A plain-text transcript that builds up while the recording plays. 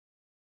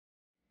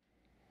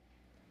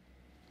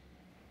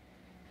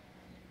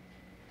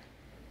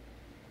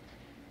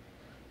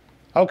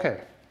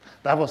Okay,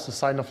 that was the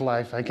sign of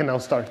life. I can now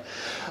start.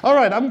 All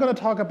right, I'm going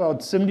to talk about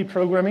SIMD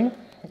programming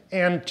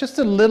and just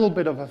a little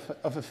bit of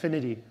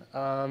Affinity.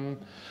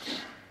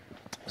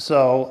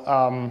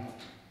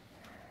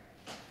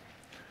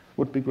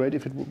 Would be great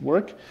if it would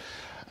work.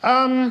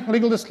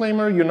 Legal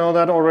disclaimer, you know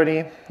that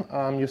already.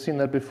 You've seen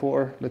that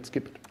before. Let's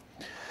skip it.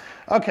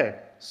 Okay,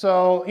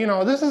 so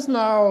this is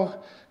now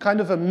kind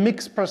of a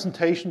mixed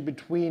presentation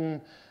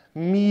between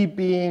me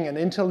being an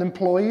Intel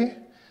employee,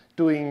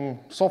 doing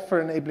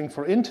software enabling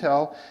for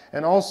Intel,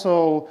 and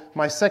also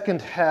my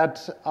second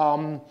hat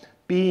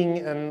being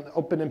an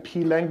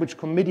OpenMP language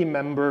committee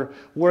member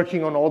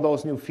working on all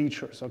those new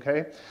features,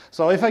 okay?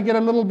 So if I get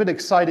a little bit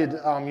excited,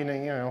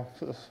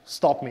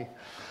 stop me.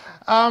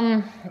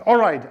 All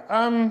right,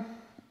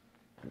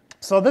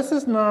 so this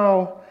is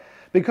now,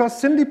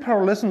 because SIMD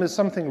parallelism is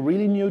something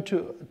really new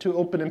to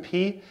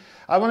OpenMP,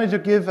 I wanted to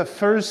give a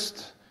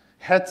first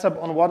heads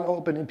up on what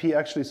OpenMP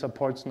actually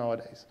supports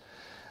nowadays.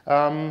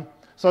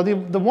 So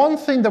the one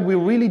thing that we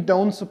really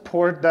don't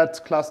support, that's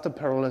cluster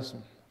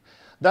parallelism.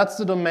 That's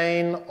the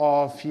domain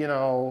of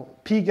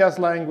PGAS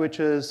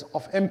languages,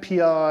 of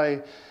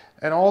MPI,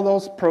 and all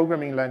those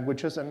programming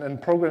languages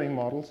and programming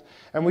models.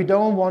 And we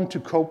don't want to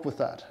cope with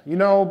that. You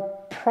know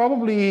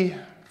probably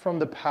from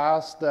the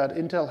past that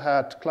Intel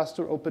had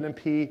cluster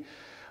OpenMP,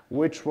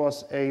 which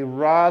was a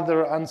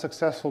rather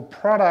unsuccessful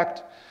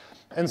product.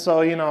 And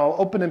so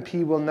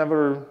OpenMP will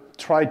never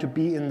try to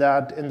be in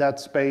that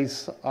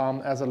space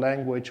as a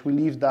language. We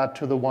leave that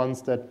to the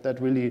ones that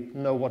really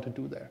know what to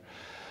do there.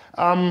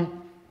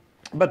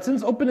 But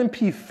since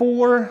OpenMP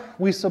 4,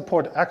 we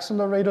support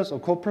accelerators or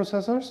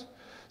coprocessors.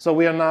 So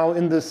we are now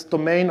in this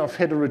domain of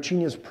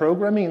heterogeneous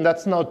programming, and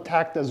that's now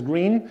tagged as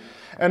green.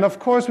 And of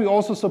course, we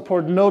also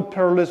support node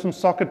parallelism,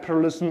 socket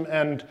parallelism,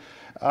 and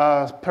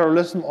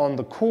parallelism on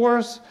the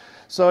cores.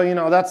 So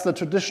that's the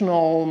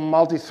traditional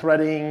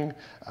multi-threading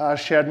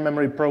shared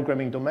memory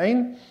programming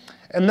domain.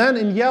 And then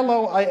in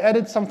yellow, I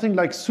added something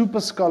like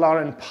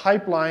superscalar and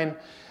pipeline,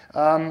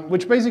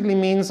 which basically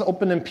means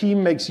OpenMP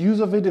makes use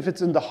of it if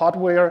it's in the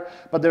hardware,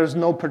 but there's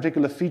no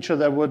particular feature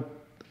that would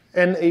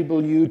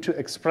enable you to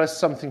express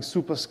something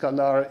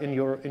superscalar in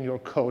your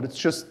code. It's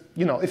just,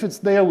 if it's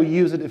there, we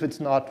use it. If it's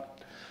not,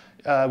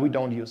 we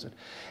don't use it.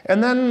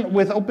 And then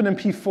with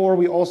OpenMP 4,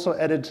 we also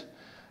added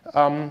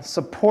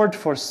support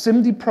for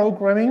SIMD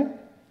programming.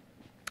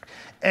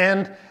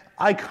 And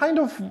I kind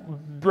of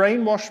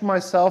brainwashed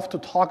myself to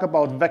talk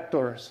about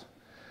vectors,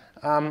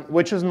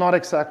 which is not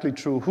exactly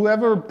true.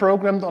 Whoever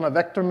programmed on a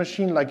vector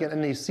machine like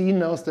an NEC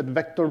knows that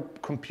vector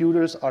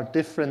computers are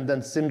different than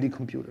SIMD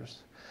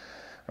computers.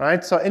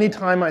 Right? So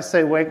anytime I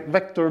say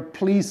vector,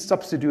 please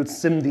substitute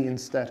SIMD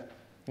instead.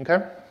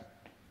 Okay?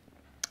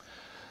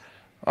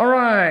 All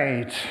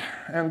right.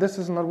 And this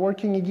is not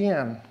working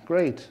again.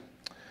 Great.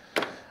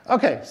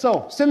 Okay,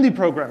 so SIMD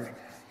programming.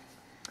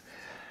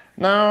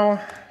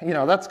 Now,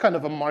 that's kind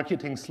of a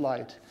marketing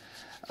slide.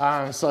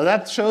 So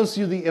that shows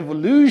you the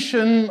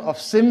evolution of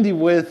SIMD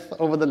width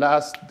over the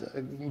last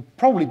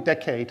probably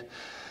decade.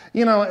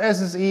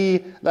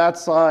 SSE, that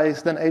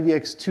size, then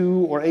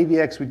AVX2 or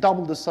AVX, we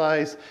doubled the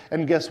size.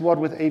 And guess what,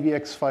 with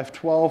AVX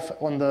 512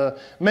 on the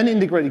many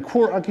integrated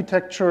core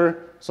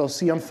architecture, so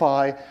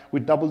CM5,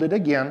 we doubled it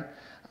again.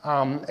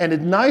 And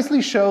it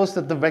nicely shows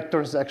that the vector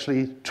is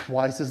actually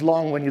twice as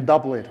long when you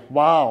double it.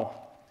 Wow,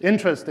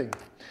 interesting.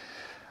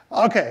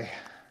 Okay,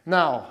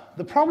 now,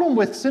 the problem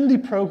with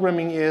SIMD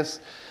programming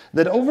is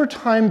that over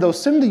time, those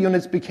SIMD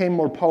units became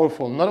more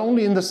powerful, not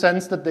only in the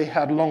sense that they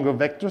had longer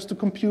vectors to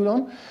compute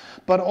on,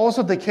 but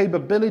also the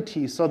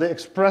capability, so the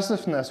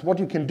expressiveness, what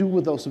you can do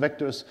with those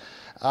vectors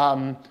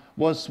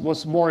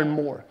was more and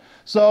more.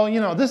 So,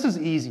 this is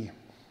easy,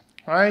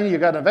 right? You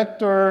got a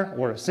vector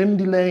or a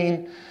SIMD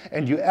lane,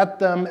 and you add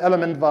them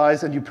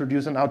element-wise, and you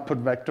produce an output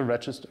vector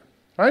register,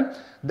 right?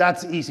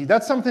 That's easy.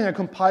 That's something a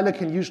compiler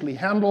can usually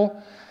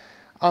handle,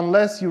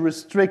 unless you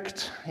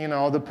restrict,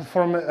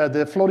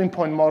 the floating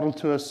point model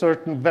to a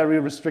certain very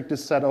restricted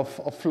set of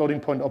floating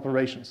point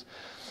operations,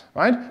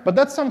 right? But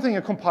that's something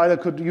a compiler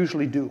could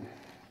usually do.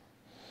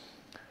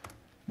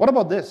 What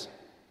about this?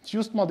 It's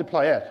just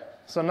multiply add.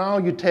 So now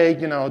you take,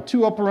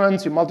 two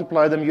operands, you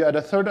multiply them, you add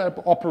a third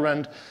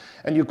operand,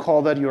 and you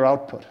call that your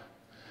output.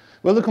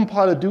 Will the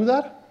compiler do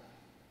that?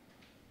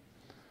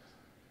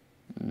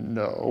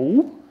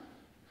 No.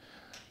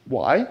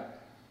 Why?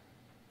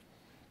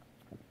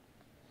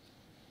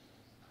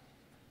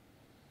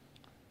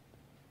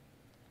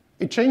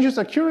 It changes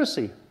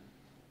accuracy,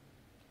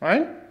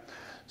 right?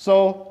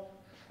 So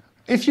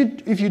if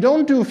you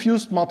don't do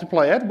fused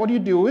multiply add, what you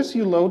do is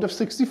you load a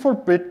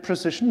 64-bit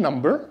precision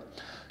number,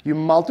 you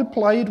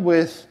multiply it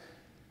with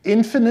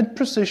infinite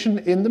precision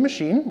in the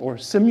machine, or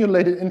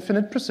simulated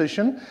infinite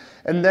precision,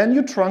 and then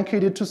you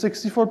truncate it to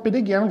 64-bit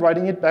again,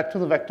 writing it back to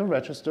the vector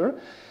register.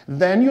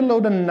 Then you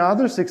load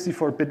another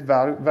 64-bit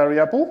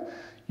variable.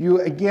 You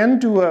again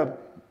do a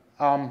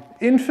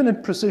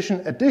infinite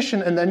precision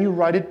addition, and then you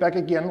write it back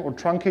again or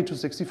truncate to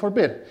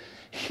 64-bit.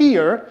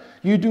 Here,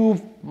 you do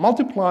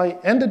multiply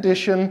and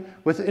addition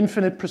with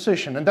infinite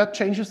precision, and that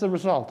changes the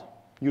result,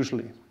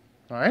 usually.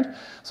 right?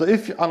 So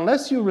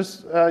unless you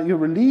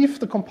relieve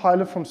the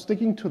compiler from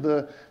sticking to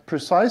the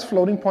precise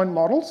floating point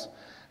models,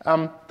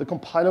 the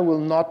compiler will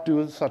not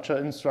do such an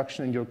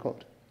instruction in your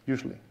code,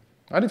 usually.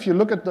 Right? If you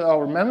look at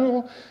our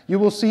manual, you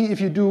will see if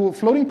you do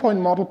floating point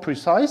model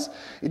precise,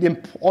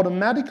 it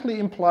automatically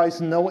implies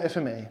no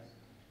FMA.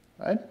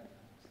 Right?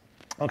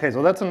 Okay,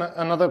 so that's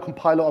another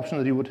compiler option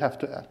that you would have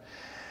to add.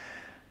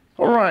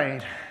 All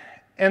right,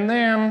 and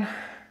then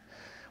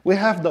we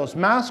have those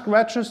mask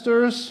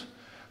registers.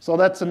 So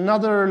that's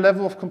another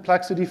level of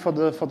complexity for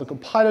the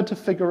compiler to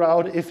figure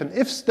out if an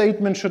if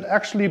statement should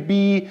actually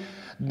be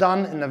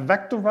done in a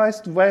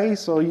vectorized way.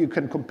 So you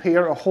can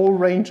compare a whole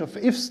range of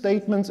if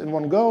statements in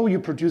one go. You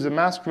produce a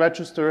mask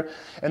register,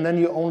 and then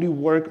you only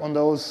work on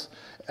those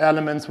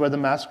elements where the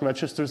mask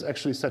register is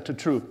actually set to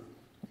true.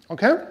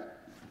 Okay?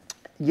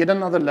 Yet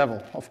another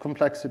level of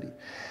complexity.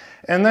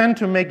 And then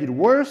to make it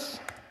worse,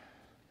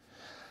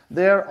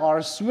 there are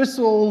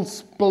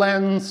swizzles,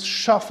 blends,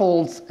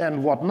 shuffles,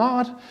 and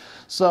whatnot.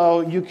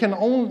 So you can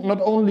not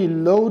only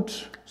load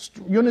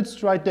unit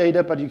stride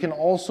data, but you can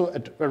also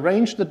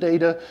arrange the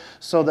data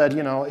so that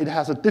it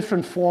has a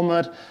different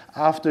format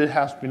after it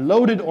has been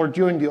loaded or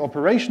during the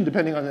operation,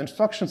 depending on the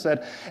instruction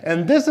set.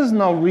 And this is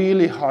now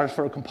really hard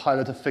for a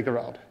compiler to figure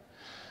out.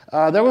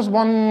 There was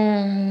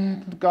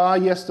one guy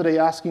yesterday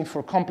asking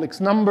for complex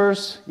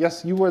numbers.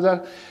 Yes, you were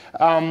there.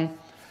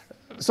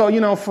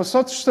 So, for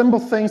such simple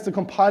things, the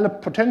compiler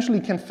potentially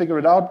can figure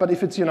it out, but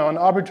if it's, an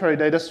arbitrary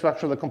data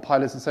structure, the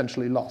compiler is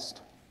essentially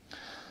lost.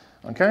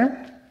 Okay?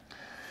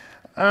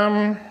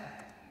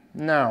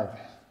 Now,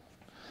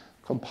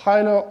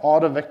 compiler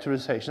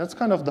auto-vectorization. That's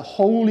kind of the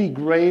holy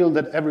grail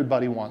that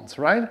everybody wants,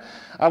 right?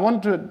 I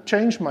want to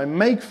change my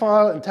make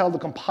file and tell the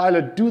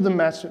compiler, do the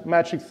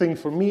magic thing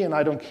for me, and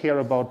I don't care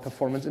about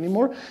performance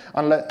anymore,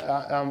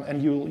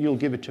 and you'll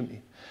give it to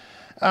me.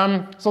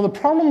 So the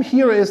problem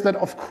here is that,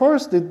 of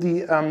course,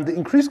 the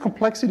increased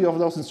complexity of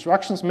those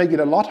instructions make it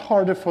a lot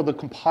harder for the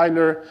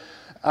compiler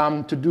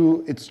to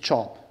do its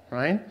job,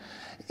 right?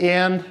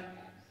 And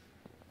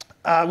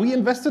we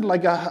invested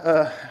like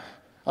I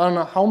don't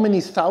know how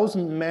many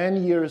thousand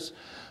man-years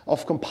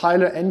of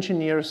compiler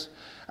engineers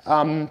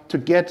to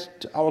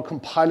get our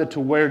compiler to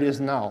where it is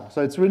now.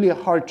 So it's really a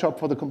hard job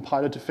for the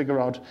compiler to figure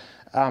out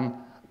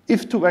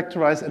if to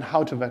vectorize and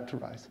how to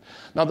vectorize.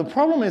 Now the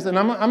problem is, and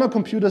I'm a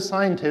computer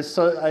scientist,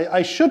 so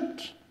I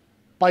should,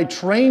 by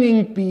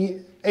training, be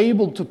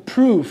able to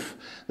prove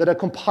that a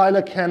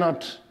compiler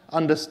cannot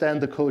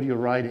understand the code you're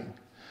writing.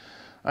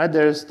 Right?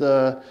 There's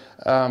the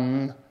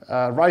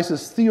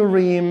Rice's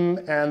theorem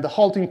and the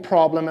halting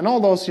problem and all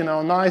those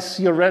nice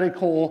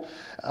theoretical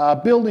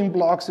building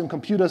blocks in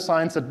computer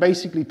science that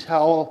basically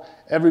tell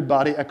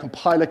everybody a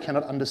compiler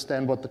cannot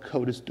understand what the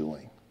code is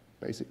doing,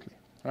 basically.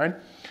 Right?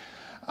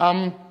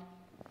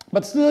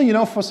 But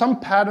still, for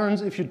some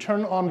patterns, if you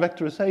turn on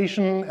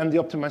vectorization and the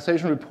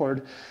optimization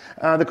report,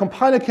 the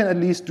compiler can at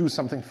least do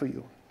something for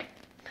you.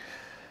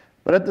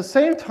 But at the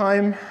same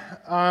time,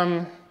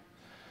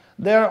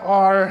 there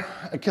are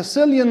a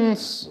gazillion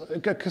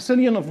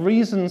of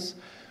reasons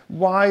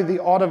why the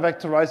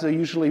auto-vectorizer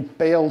usually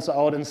bails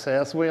out and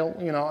says, well,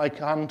 I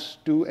can't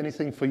do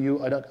anything for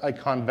you, I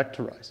can't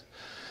vectorize.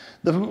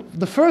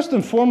 The first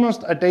and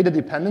foremost are data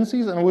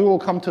dependencies, and we will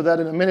come to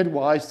that in a minute,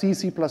 why C,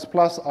 C++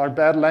 are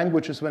bad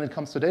languages when it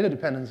comes to data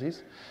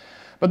dependencies.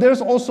 But there's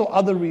also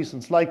other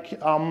reasons, like,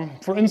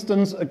 for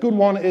instance, a good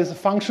one is a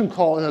function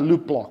call in a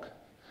loop block.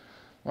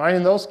 Right?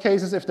 In those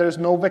cases, if there's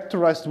no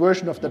vectorized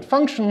version of that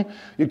function,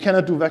 you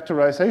cannot do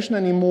vectorization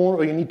anymore,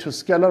 or you need to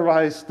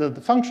scalarize the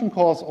function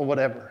calls or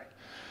whatever.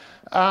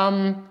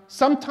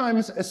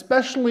 Sometimes,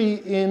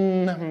 especially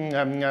in,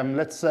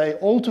 let's say,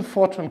 old to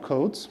Fortran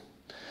codes,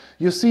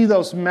 you see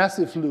those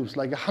massive loops,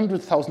 like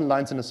 100,000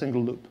 lines in a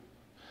single loop.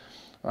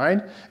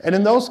 Right? And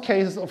in those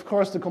cases, of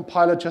course, the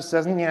compiler just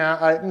says,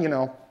 yeah,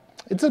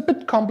 it's a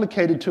bit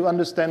complicated to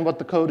understand what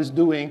the code is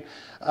doing.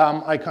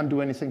 I can't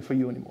do anything for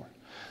you anymore.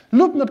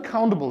 Loop not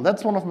countable,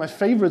 that's one of my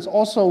favorites.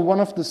 Also one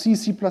of the C,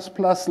 C++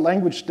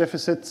 language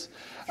deficits.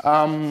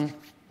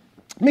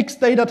 Mixed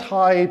data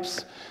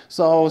types.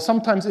 So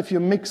sometimes if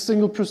you mix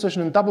single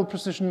precision and double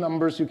precision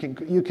numbers, you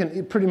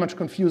can pretty much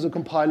confuse a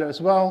compiler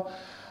as well.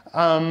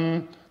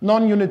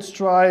 Non-unit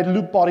stride,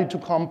 loop body too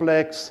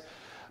complex.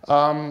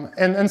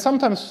 And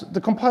sometimes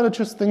the compiler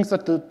just thinks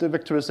that the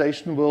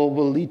vectorization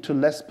will lead to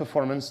less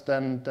performance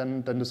than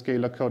the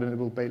scalar code, and it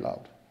will bail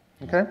out.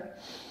 Okay?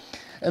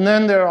 And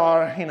then there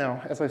are,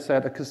 as I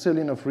said, a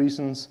gazillion of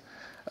reasons,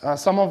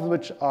 some of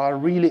which are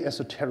really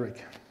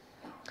esoteric.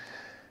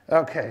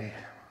 Okay.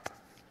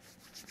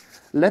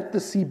 Let the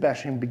C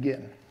bashing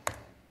begin.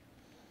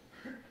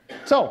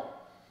 So,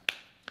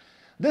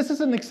 this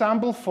is an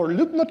example for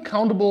loop not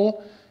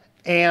countable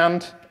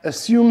and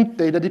assumed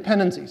data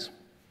dependencies.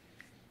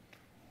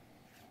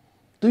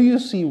 Do you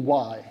see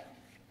why?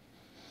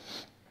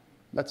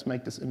 Let's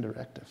make this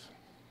interactive.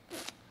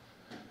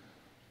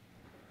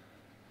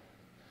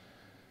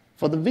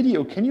 For the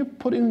video, can you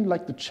put in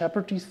like the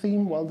Jeopardy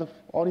theme while the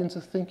audience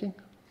is thinking?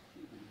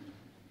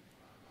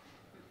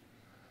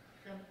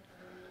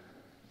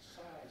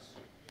 Size.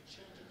 You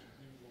change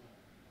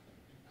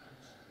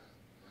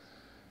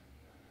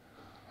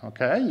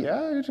Okay,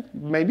 yeah,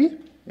 maybe,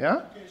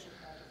 yeah.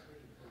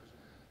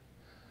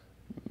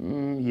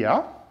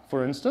 Yeah,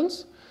 for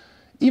instance.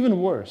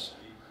 Even worse.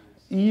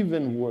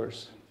 Even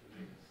worse.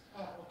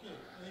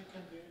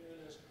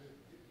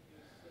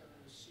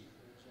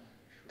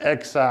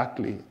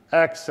 Exactly,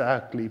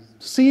 exactly.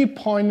 C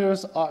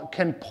pointers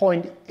can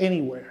point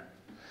anywhere,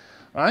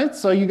 right?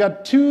 So you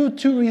got two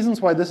reasons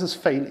why this is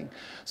failing.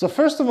 So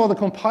first of all, the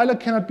compiler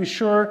cannot be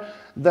sure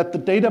that the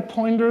data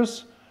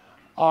pointers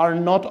are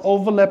not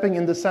overlapping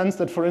in the sense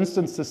that, for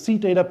instance, the C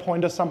data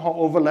pointer somehow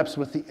overlaps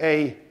with the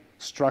A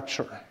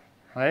structure,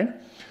 right?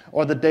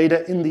 Or the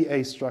data in the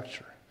A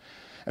structure.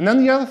 And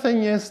then the other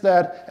thing is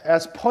that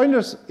as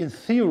pointers in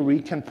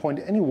theory can point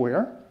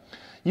anywhere,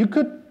 you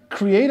could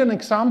create an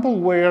example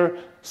where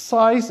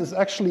size is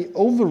actually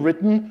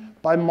overwritten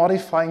by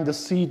modifying the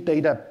C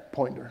data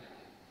pointer.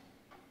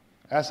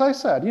 As I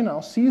said, you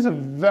know, C is a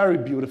very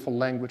beautiful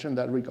language in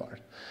that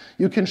regard.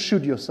 You can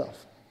shoot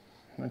yourself,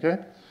 okay?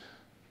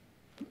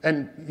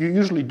 And you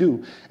usually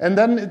do. And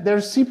then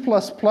there's C++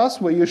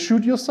 where you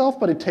shoot yourself,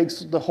 but it takes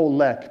the whole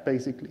leg,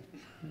 basically,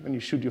 when you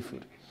shoot your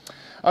foot.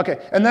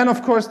 Okay, and then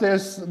of course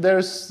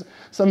there's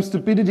some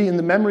stupidity in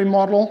the memory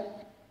model,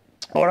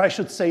 or I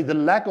should say the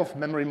lack of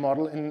memory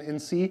model in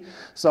C.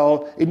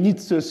 So it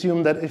needs to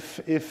assume that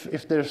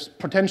if there's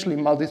potentially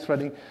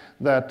multi-threading,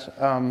 that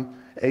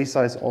A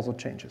size also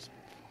changes.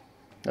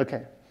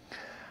 Okay,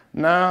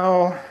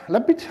 now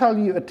let me tell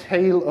you a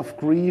tale of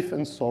grief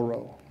and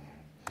sorrow.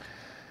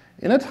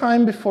 In a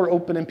time before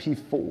OpenMP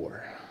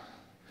 4,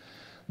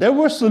 there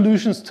were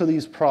solutions to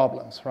these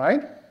problems,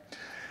 right?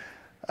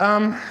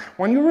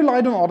 When you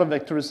relied on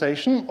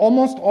auto-vectorization,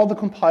 almost all the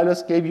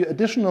compilers gave you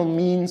additional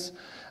means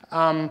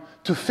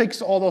to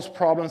fix all those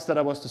problems that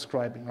I was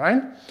describing,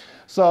 right?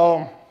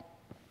 So,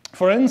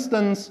 for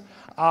instance,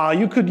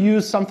 you could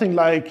use something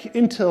like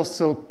Intel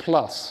Silk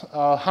Plus.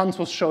 Hans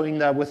was showing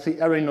that with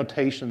the array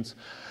notations.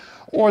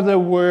 Or there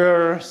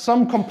were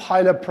some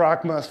compiler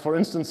pragmas, for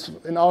instance,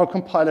 in our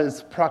compiler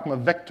it's pragma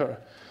vector,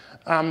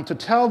 to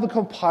tell the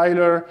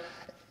compiler,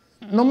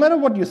 no matter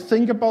what you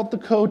think about the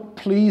code,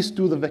 please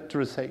do the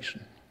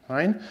vectorization,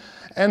 right?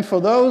 And for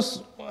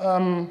those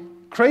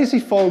crazy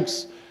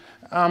folks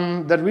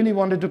that really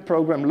wanted to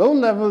program low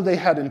level, they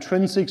had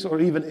intrinsics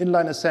or even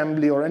inline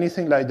assembly or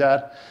anything like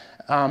that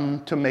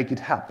to make it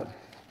happen.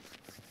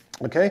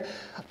 Okay,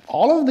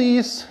 all of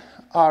these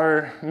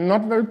are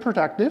not very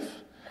productive.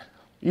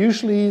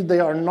 Usually they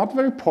are not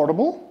very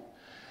portable,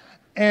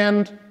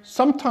 and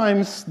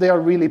sometimes they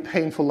are really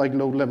painful, like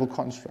low level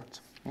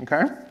constructs.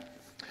 Okay,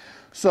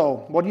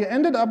 so what you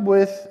ended up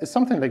with is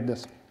something like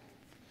this.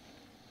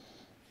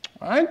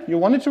 All right, you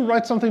wanted to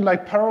write something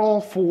like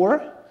parallel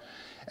 4.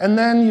 And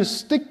then you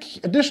stick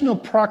additional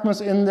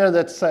pragmas in there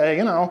that say,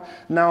 you know,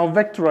 now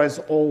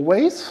vectorize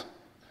always.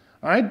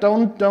 All right,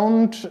 don't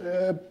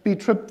be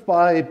tripped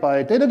by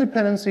data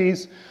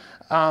dependencies.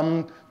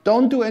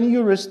 Don't do any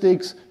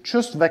heuristics,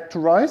 just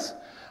vectorize.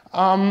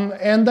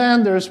 And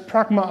then there's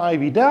pragma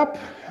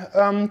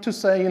IVDAP to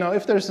say, you know,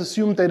 if there's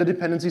assumed data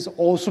dependencies,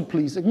 also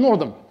please ignore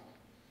them.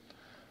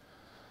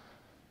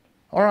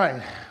 All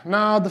right,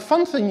 now the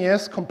fun thing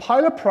is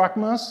compiler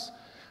pragmas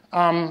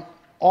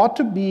ought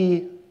to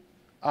be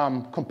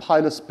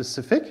compiler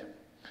specific.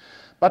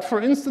 But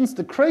for instance,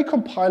 the Cray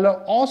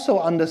compiler also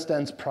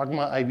understands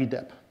pragma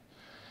IVDAP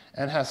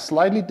and has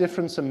slightly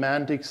different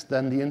semantics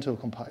than the Intel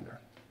compiler.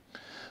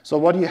 So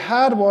what you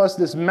had was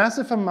this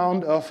massive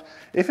amount of,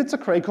 if it's a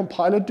Cray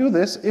compiler, do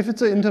this. If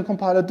it's an Intel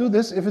compiler, do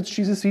this. If it's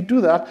GCC, do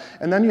that.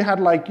 And then you had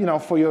like, you know,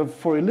 for your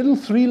little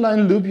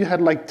 3-line loop, you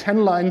had like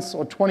 10 lines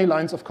or 20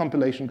 lines of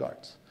compilation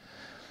guards.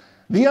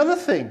 The other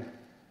thing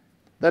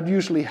that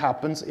usually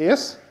happens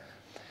is,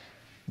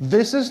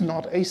 this is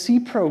not a C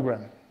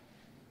program,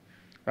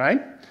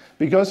 right?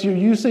 Because you're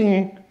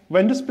using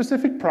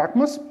vendor-specific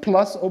pragmas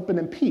plus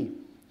OpenMP,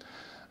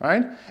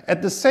 right?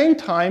 At the same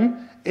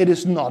time, it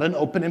is not an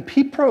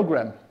OpenMP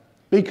program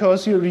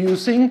because you're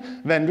using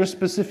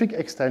vendor-specific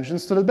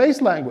extensions to the base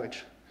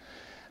language.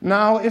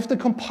 Now, if the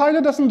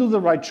compiler doesn't do the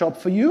right job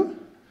for you,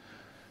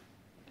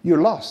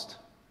 you're lost.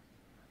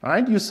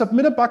 Right? You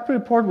submit a bug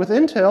report with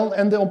Intel,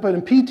 and the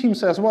OpenMP team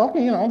says, well,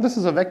 you know, this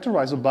is a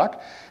vectorizer bug.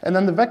 And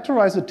then the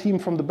vectorizer team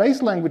from the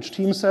base language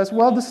team says,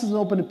 well, this is an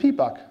OpenMP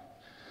bug.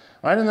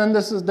 Right? And then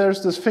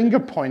there's this finger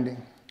pointing.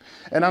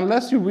 And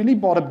unless you really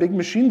bought a big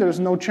machine,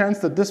 there's no chance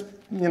that this,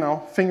 you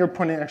know, finger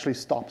pointing actually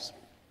stops.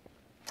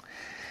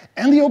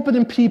 And the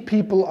OpenMP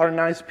people are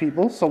nice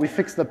people, so we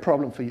fixed that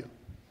problem for you.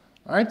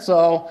 Right?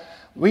 So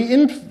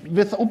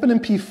with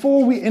OpenMP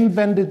 4, we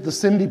invented the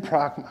SIMD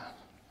pragma.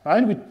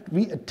 Right?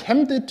 We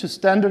attempted to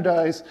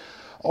standardize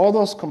all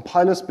those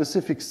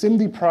compiler-specific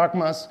SIMD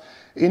pragmas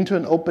into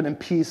an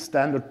OpenMP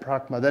standard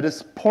pragma that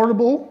is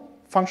portable,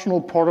 functional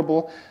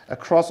portable,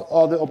 across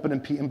all the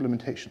OpenMP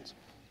implementations.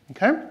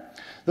 Okay?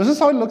 This is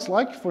how it looks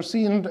like for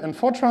C and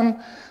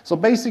Fortran. So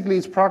basically,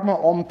 it's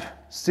pragma, omp,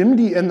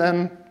 SIMD, and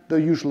then the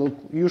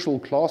usual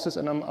clauses,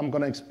 and I'm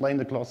going to explain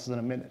the clauses in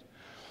a minute.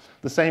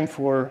 The same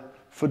for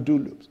do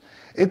loops.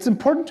 It's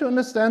important to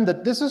understand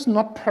that this is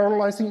not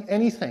parallelizing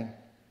anything.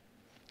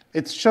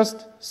 It's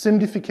just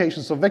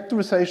SIMdification, so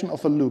vectorization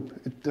of a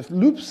loop. The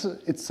loops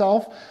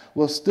itself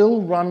will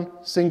still run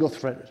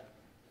single-threaded.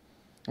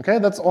 Okay,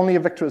 that's only a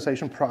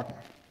vectorization program.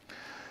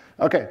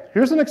 Okay,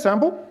 here's an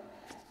example.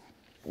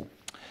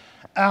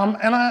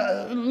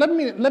 Let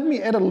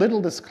me add a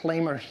little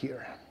disclaimer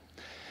here.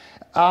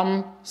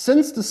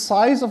 Since the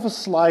size of a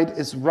slide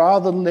is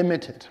rather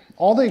limited,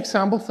 all the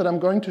examples that I'm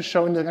going to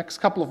show in the next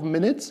couple of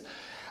minutes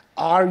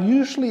are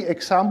usually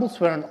examples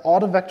where an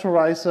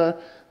auto-vectorizer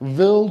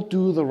will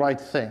do the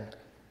right thing.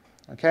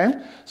 Okay?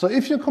 So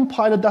if your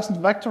compiler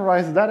doesn't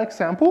vectorize that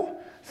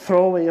example,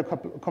 throw away your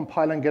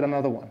compiler and get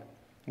another one.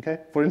 Okay?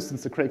 For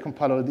instance, the Cray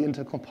compiler or the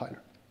Intel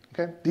compiler.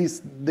 Okay?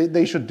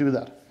 They should do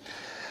that.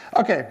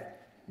 Okay,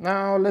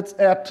 now let's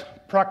add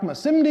pragma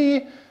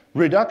SIMD.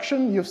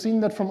 Reduction, you've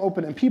seen that from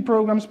OpenMP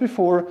programs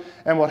before,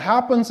 and what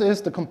happens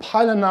is the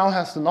compiler now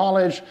has the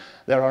knowledge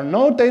there are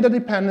no data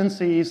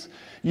dependencies,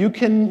 you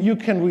can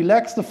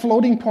relax the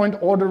floating point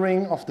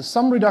ordering of the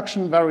sum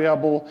reduction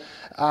variable,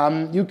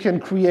 you can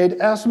create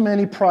as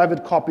many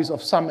private copies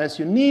of sum as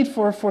you need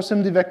for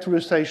SIMD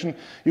vectorization,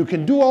 you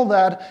can do all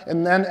that,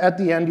 and then at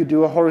the end you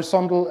do a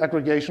horizontal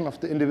aggregation of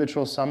the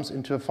individual sums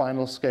into a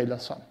final scalar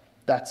sum.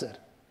 That's it.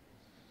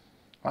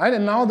 Right?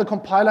 And now the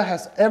compiler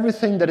has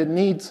everything that it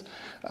needs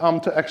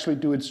to actually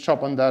do its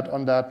job on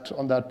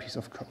that piece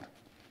of code.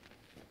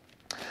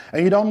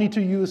 And you don't need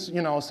to use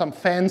some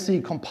fancy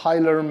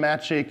compiler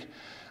magic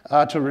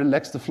to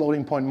relax the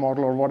floating point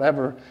model or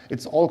whatever.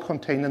 It's all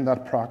contained in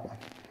that program.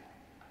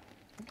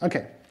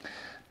 Okay,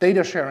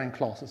 data sharing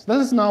clauses. This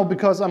is now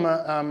because I'm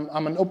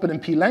an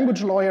OpenMP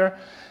language lawyer.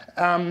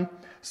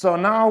 So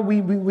now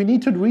we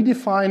need to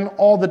redefine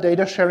all the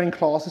data sharing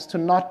clauses to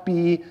not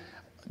be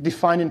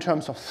defined in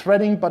terms of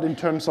threading, but in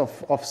terms of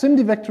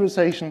SIMD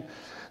vectorization.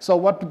 So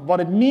what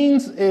it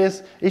means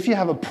is if you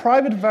have a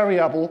private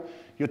variable,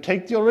 you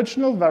take the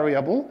original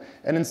variable,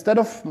 and instead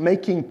of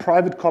making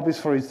private copies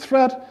for each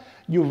thread,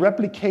 you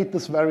replicate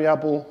this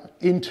variable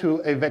into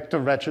a vector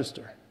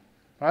register.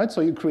 Right?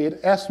 So you create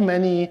as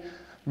many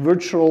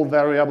virtual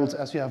variables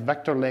as you have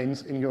vector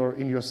lanes in your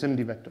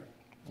SIMD vector.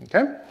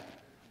 Okay?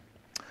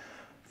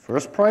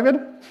 First private.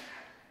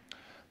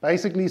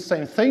 Basically,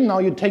 same thing. Now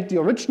you take the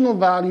original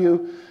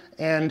value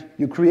and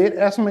you create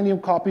as many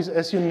copies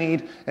as you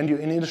need, and you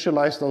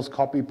initialize those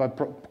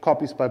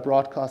copies by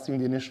broadcasting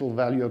the initial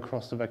value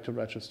across the vector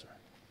register.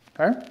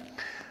 Okay?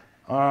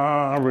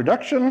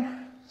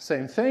 Reduction,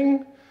 same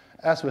thing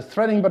as with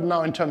threading, but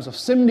now in terms of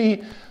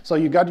SIMD. So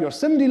you got your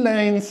SIMD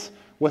lanes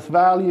with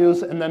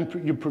values, and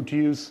then you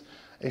produce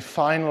a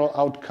final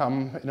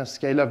outcome in a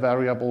scalar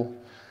variable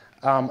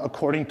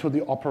according to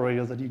the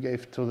operator that you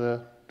gave to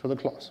the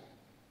clause.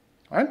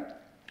 All right?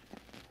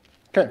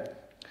 Okay.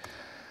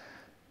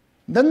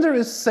 Then there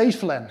is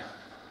safe-len.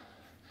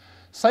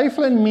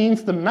 Safe-len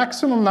means the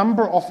maximum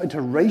number of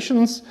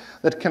iterations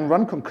that can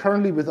run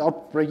concurrently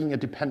without breaking a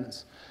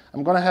dependence.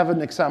 I'm going to have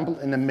an example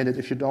in a minute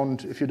if you don't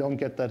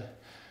get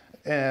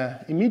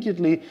that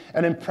immediately.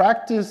 And in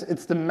practice,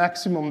 it's the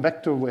maximum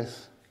vector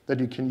width that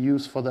you can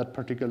use for that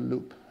particular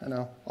loop. And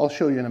I'll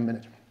show you in a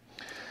minute.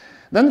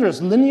 Then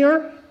there's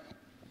linear.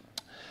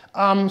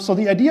 So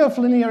the idea of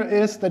linear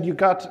is that you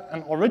got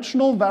an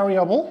original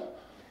variable,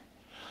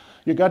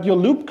 you got your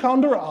loop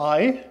counter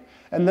I,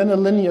 and then a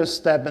linear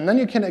step. And then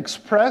you can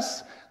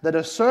express that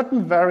a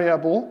certain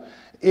variable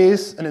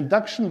is an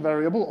induction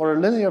variable or a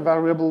linear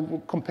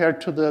variable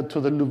compared to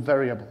the loop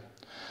variable.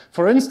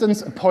 For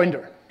instance, a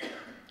pointer.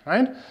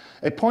 Right?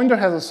 A pointer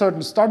has a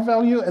certain start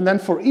value, and then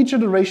for each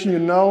iteration you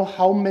know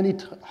how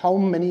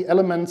many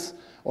elements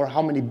or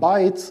how many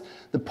bytes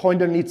the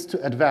pointer needs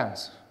to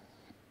advance.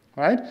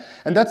 Right?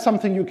 And that's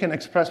something you can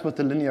express with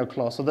the linear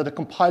clause, so that the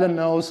compiler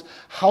knows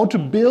how to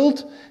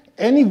build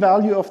any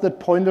value of that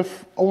pointer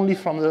only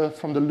from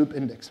the loop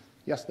index.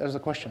 Yes, there's a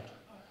question.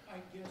 I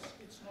guess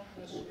it's not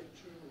necessary to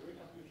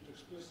recompute it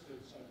explicitly,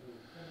 so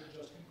can you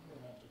just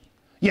increment it?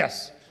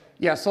 Yes.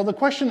 Yes, so the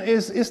question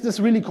is this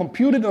really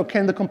computed, or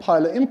can the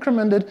compiler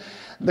increment it?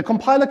 The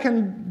compiler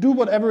can do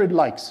whatever it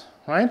likes,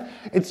 right?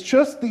 It's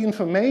just the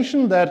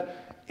information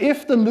that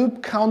if the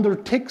loop counter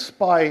ticks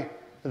by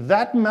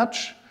that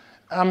much,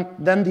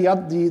 then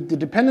the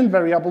dependent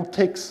variable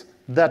ticks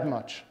that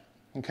much,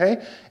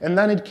 okay? And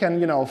then it can,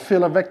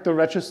 fill a vector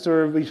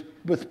register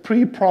with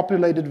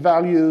pre-populated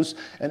values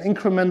and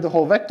increment the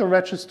whole vector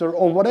register,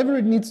 or whatever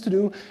it needs to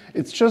do.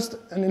 It's just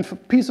a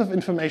piece of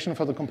information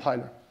for the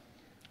compiler,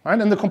 right?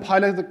 And the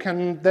compiler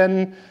can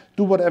then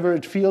do whatever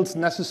it feels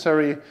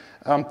necessary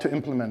to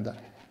implement that,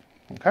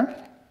 okay?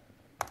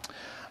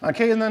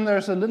 Okay, and then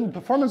there's a little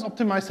performance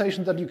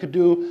optimization that you could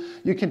do.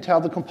 You can tell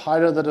the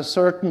compiler that a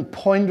certain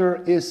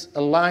pointer is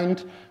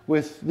aligned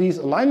with these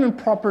alignment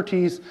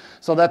properties.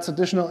 So that's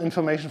additional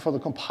information for the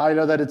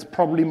compiler that it's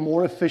probably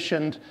more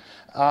efficient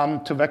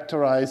to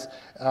vectorize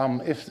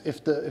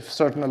if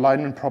certain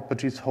alignment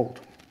properties hold.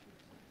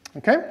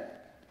 Okay?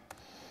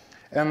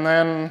 And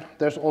then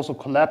there's also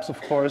collapse, of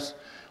course,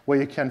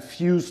 where you can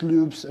fuse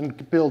loops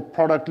and build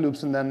product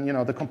loops, and then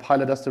the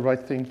compiler does the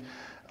right thing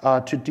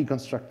to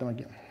deconstruct them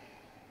again.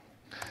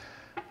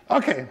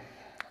 Okay,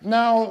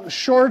 now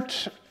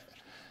short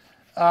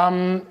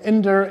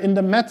in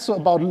the mezzo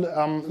about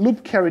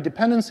loop carry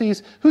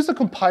dependencies. Who's the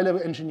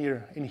compiler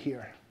engineer in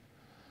here?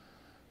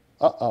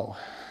 Uh-oh.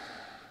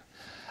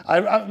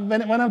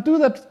 When I do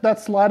that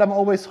slide, I'm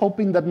always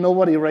hoping that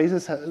nobody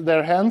raises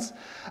their hands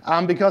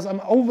because I'm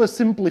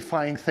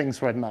oversimplifying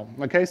things right now.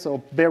 Okay,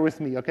 so bear with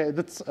me. Okay,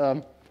 that's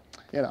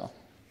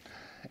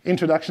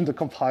introduction to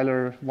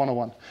compiler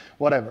 101,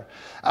 whatever.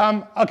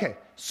 Okay,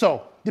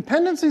 so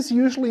dependencies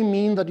usually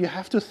mean that you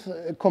have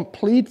to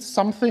complete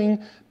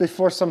something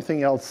before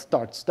something else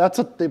starts. That's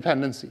a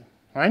dependency,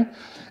 right?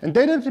 And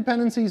data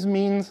dependencies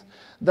means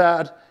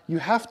that you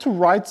have to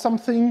write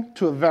something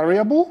to a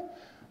variable,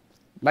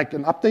 like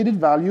an updated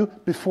value,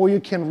 before you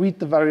can read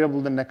the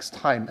variable the next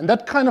time. And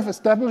that kind of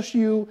establishes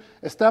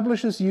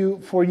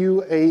for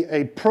you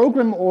a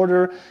program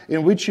order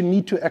in which you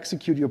need to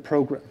execute your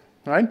program,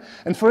 right?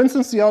 And for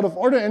instance, the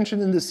out-of-order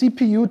engine in the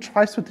CPU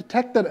tries to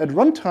detect that at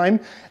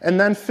runtime and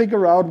then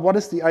figure out what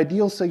is the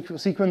ideal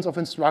sequence of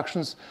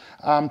instructions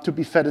to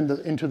be fed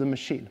into the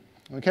machine,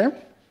 okay?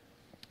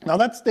 Now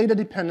that's data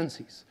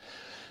dependencies.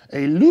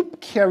 A loop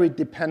carry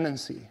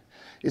dependency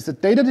is a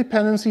data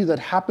dependency that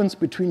happens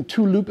between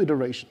two loop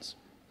iterations,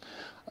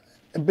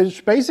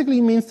 which basically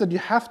means that you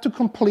have to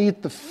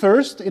complete the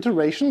first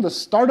iteration, the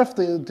start of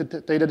the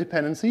data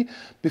dependency,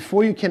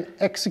 before you can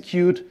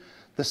execute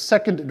the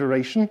second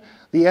iteration,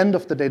 the end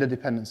of the data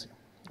dependency,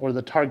 or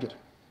the target,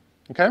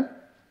 okay?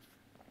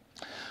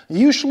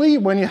 Usually,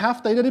 when you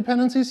have data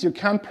dependencies, you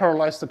can't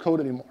parallelize the code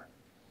anymore,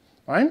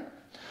 right?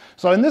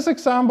 So in this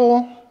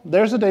example,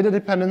 there's a data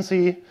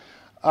dependency,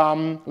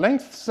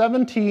 length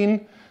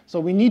 17, so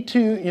we need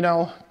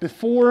to,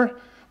 before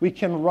we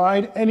can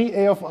write any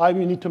A of I,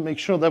 we need to make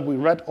sure that we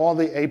read all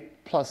the A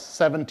plus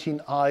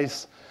 17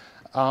 I's.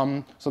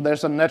 So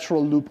there's a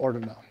natural loop order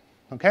now,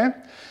 okay?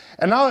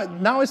 And now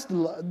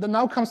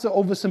comes the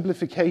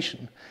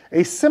oversimplification.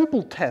 A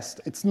simple test,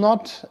 it's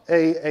not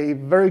a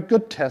very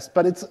good test,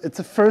 but it's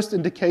a first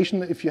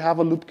indication if you have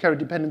a loop carry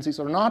dependencies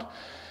or not.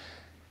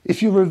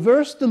 If you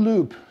reverse the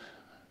loop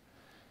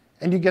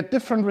and you get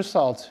different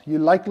results, you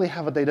likely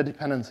have a data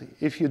dependency.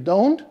 If you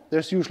don't,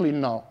 there's usually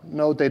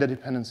no data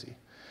dependency.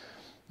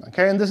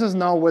 Okay, and this is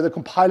now where the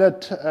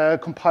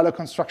compiler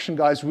construction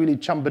guys really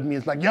jump at me.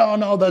 It's like, yeah,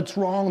 no, that's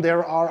wrong.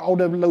 There are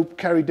out-of-loop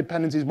carry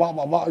dependencies, blah,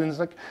 blah, blah. And it's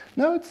like,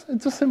 no,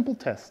 it's a simple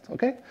test,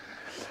 okay?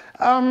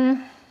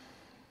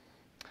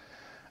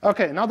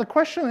 Okay, now the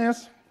question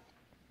is,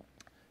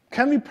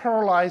 can we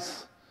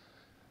parallelize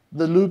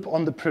the loop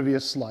on the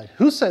previous slide?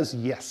 Who says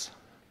yes?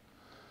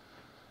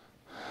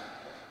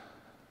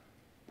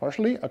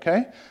 Partially,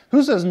 okay.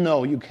 Who says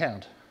no, you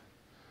can't?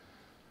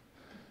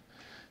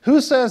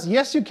 Who says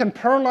yes, you can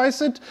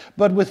parallelize it,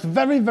 but with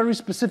very, very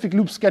specific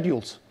loop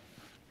schedules?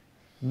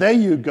 There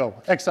you go,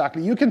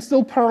 exactly. You can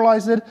still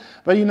parallelize it,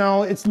 but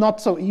it's not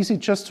so easy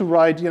just to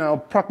write,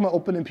 pragma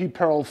OpenMP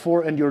parallel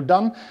 4 and you're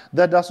done.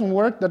 That doesn't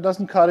work, that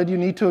doesn't cut it. You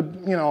need to,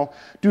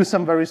 do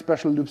some very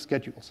special loop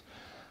schedules.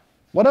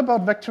 What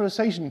about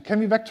vectorization? Can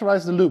we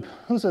vectorize the loop?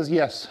 Who says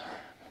yes?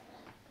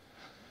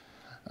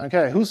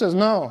 Okay, who says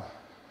no?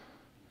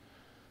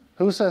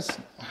 Who says,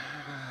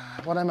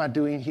 what am I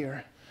doing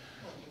here?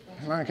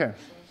 Okay.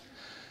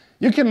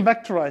 You can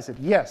vectorize it,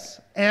 yes.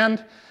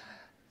 And,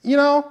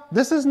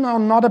 this is now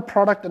not a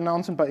product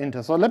announcement by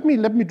Intel. So let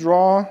me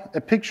draw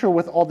a picture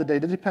with all the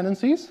data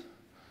dependencies.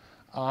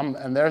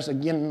 And there's,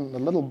 again, a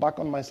little bug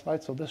on my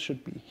slide, so this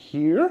should be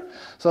here.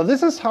 So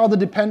this is how the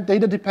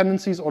data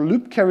dependencies or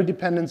loop carry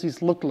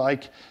dependencies look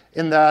like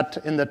in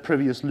that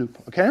previous loop,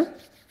 okay?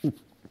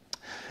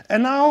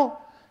 And now,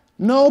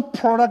 no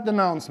product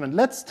announcement.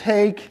 Let's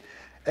take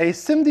a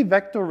SIMD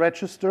vector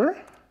register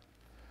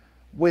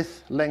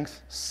with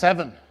length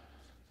 7,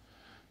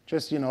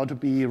 just to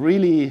be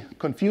really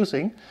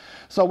confusing.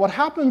 So what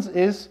happens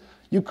is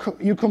you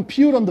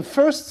compute on the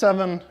first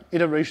 7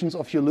 iterations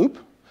of your loop.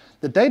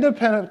 The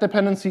data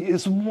dependency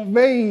is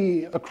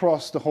way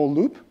across the whole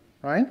loop,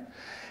 right?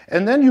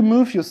 And then you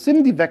move your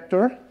SIMD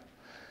vector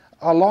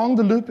along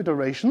the loop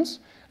iterations.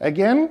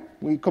 Again,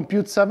 we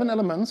compute 7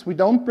 elements. We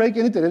don't break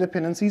any data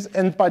dependencies.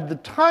 And by the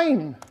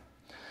time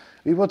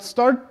we would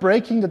start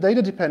breaking the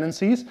data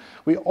dependencies,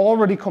 we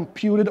already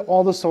computed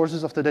all the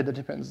sources of the data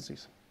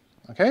dependencies.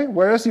 Okay?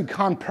 Whereas you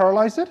can't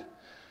parallelize it,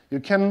 you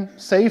can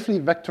safely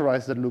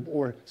vectorize the loop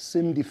or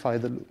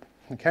SIMDify the loop.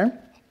 Okay?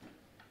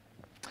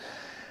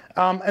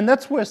 And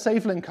that's where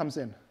safeln comes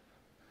in.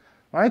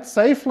 Right?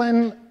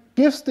 Safeln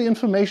gives the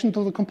information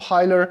to the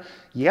compiler.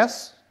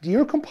 Yes,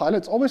 dear compiler,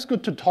 it's always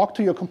good to talk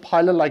to your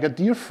compiler like a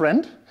dear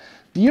friend.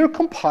 Dear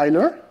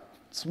compiler,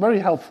 it's very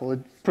helpful.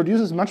 It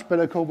produces much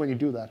better code when you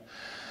do that.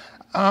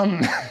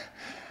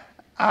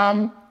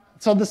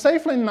 So the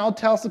safeln now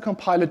tells the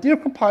compiler, dear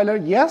compiler,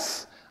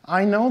 yes,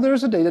 I know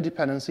there's a data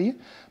dependency,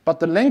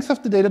 but the length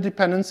of the data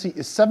dependency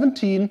is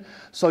 17,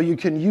 so you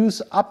can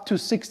use up to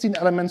 16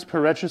 elements per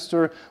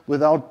register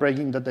without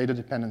breaking the data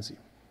dependency.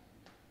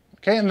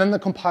 Okay, and then the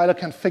compiler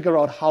can figure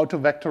out how to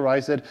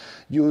vectorize it,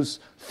 use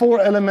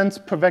 4 elements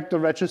per vector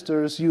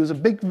registers, use a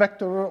big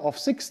vector of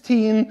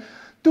 16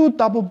 do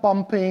double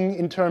bumping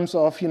in terms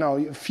of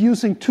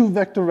fusing 2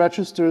 vector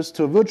registers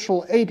to a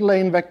virtual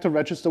 8-lane vector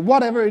register,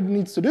 whatever it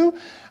needs to do,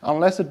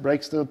 unless it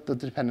breaks the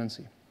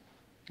dependency.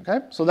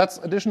 Okay, so that's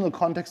additional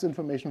context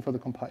information for the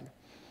compiler.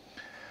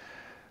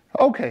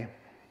 Okay,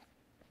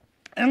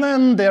 and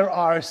then there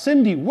are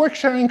SIMD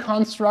work-sharing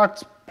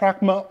constructs,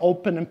 Pragma,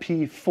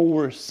 OpenMP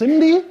for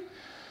SIMD,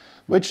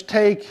 which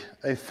take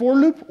a for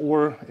loop,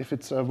 or if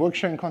it's a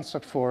work-sharing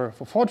construct for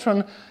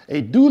Fortran,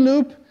 a do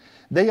loop.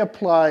 They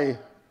apply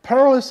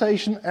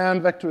parallelization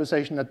and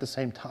vectorization at the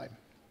same time.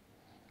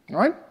 All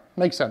right?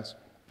 Makes sense.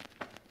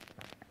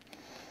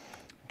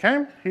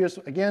 Okay, here's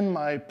again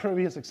my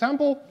previous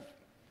example.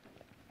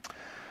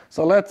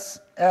 So let's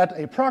add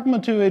a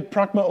Pragma to it,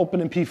 Pragma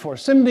OpenMP for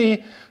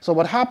SIMD. So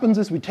what happens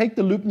is we take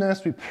the loop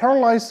nest, we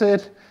parallelize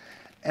it,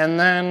 and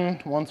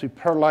then once we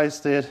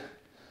parallelized it,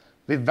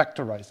 we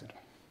vectorize it.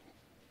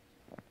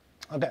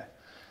 Okay,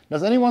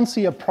 does anyone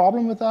see a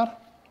problem with that?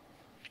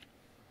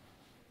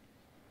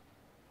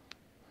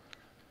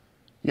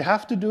 You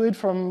have to do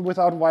it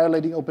without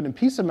violating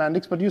OpenMP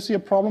semantics, but do you see a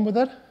problem with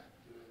it?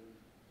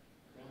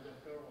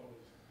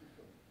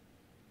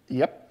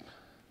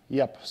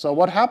 Yep. So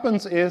what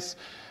happens is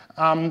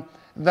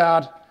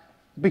that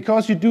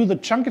because you do the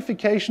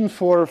chunkification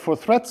for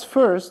threads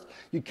first,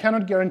 you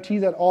cannot guarantee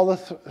that all the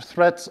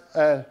threads,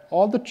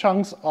 all the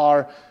chunks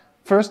are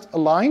first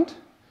aligned.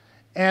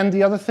 And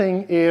the other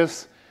thing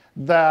is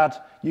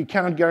that you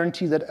cannot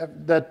guarantee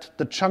that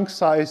the chunk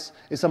size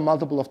is a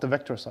multiple of the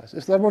vector size.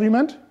 Is that what you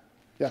meant?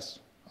 Yes.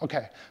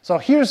 Okay. So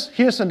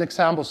here's an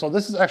example. So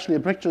this is actually a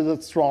picture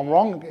that's drawn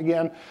wrong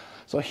again.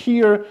 So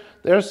here,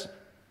 there's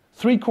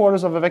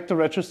 3/4 of a vector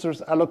register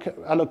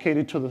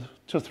allocated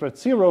to thread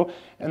 0,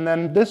 and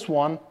then this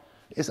one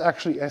is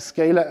actually a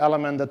scalar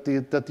element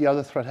that the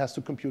other thread has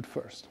to compute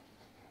first.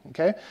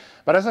 Okay?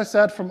 But as I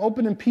said, from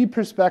OpenMP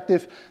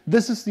perspective,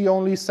 this is the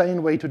only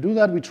sane way to do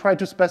that. We try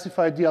to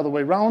specify it the other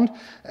way around,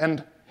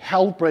 and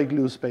hell break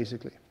loose,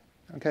 basically.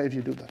 Okay, if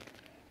you do that.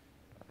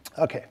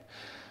 Okay.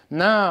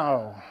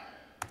 Now,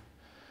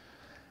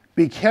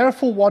 be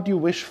careful what you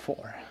wish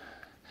for.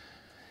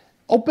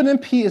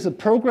 OpenMP is a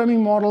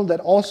programming model that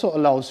also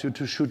allows you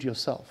to shoot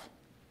yourself.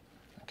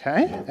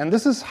 Okay? And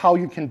this is how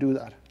you can do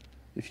that,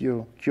 if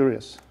you're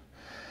curious.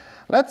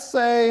 Let's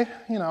say,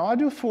 I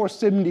do for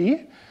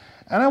SIMD,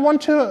 and I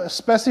want to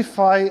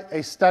specify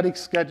a static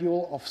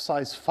schedule of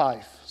size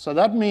 5. So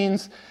that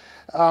means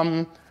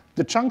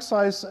the chunk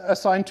size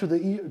assigned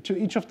to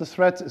each of the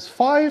threads is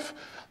 5.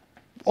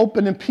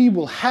 OpenMP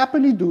will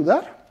happily do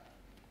that.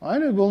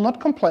 Right? It will not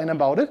complain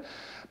about it.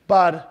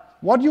 But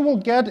what you will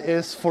get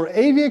is for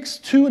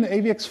AVX2 and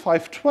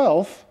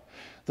AVX512,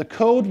 the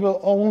code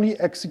will only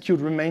execute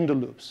remainder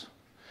loops.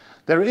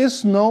 There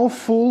is no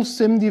full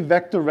SIMD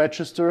vector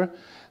register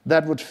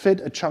that would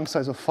fit a chunk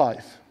size of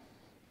 5.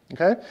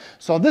 Okay?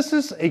 So this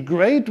is a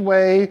great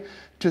way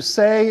to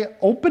say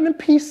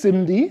OpenMP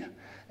SIMD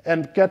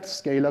and get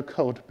scalar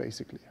code,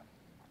 basically.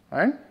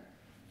 Right?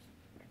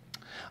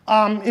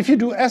 If you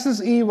do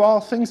SSE, well,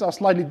 things are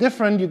slightly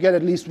different. You get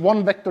at least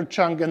one vector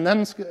chunk and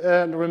then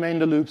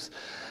remainder loops.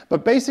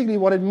 But basically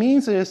what it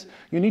means is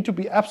you need to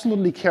be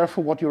absolutely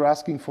careful what you're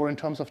asking for in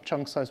terms of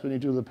chunk size when you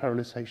do the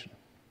parallelization.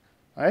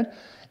 Right?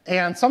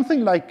 And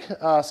something like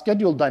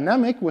schedule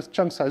dynamic with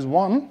chunk size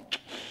 1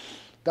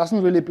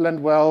 doesn't really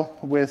blend well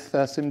with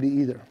SIMD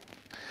either.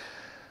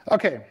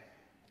 Okay,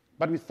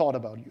 but we thought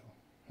about you.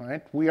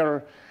 Right? We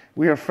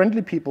are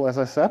friendly people, as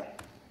I said.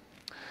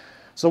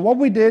 So what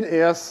we did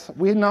is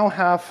we now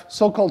have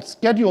so-called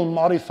schedule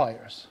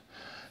modifiers.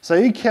 So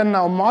you can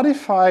now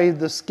modify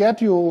the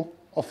schedule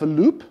of a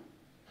loop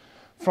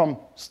from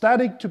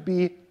static to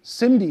be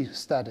SIMD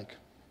static.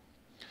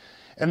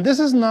 And this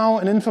is now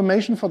an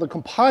information for the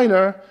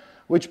compiler,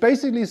 which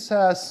basically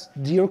says,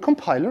 dear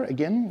compiler,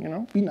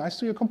 again, be nice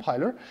to your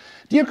compiler.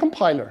 Dear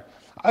compiler,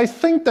 I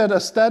think that a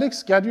static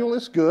schedule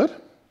is good.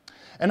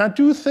 And I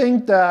do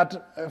think that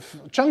a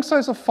chunk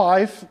size of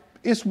 5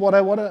 is what I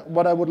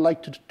would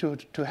like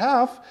to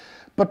have,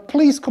 but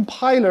please,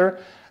 compiler,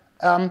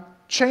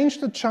 change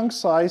the chunk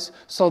size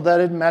so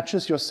that it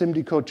matches your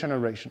SIMD code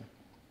generation.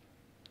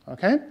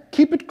 Okay?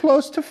 Keep it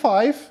close to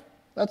 5.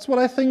 That's what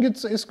I think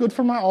is good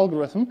for my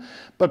algorithm,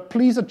 but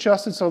please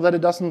adjust it so that it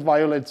doesn't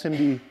violate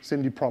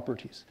SIMD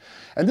properties.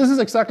 And this is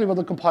exactly what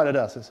the compiler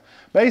does. Is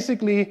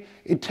basically,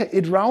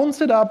 it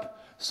rounds it up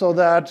so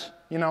that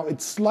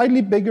it's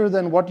slightly bigger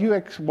than what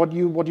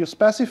you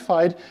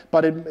specified,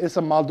 but it is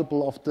a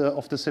multiple of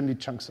the SIMD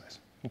chunk size.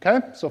 Okay?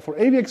 So for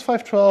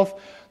AVX512,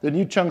 the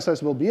new chunk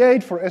size will be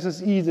 8. For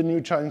SSE, the new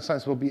chunk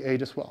size will be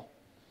 8 as well.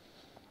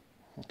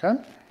 Okay?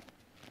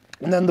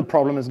 And then the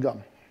problem is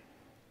gone.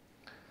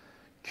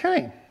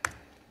 Okay.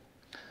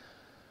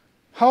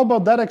 How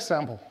about that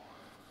example?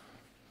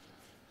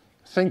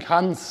 I think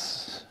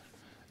Hans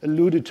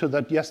alluded to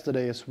that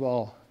yesterday as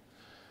well.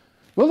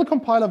 Will the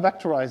compiler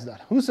vectorize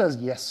that? Who says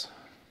yes?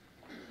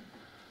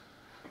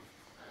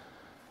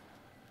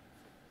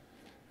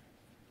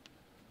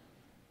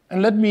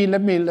 And let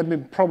me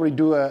probably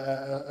do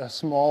a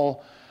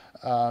small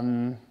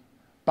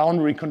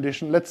boundary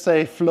condition. Let's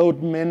say float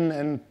min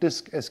and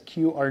disk SQ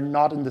are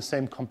not in the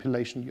same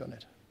compilation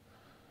unit.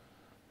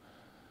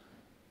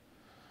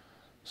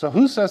 So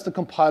who says the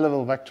compiler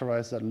will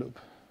vectorize that loop?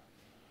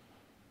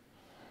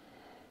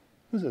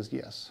 Who says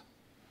yes?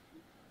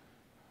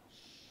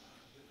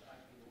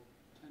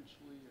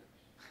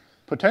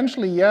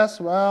 Potentially yes.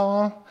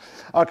 Well,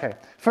 okay.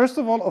 First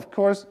of all, of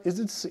course,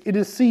 it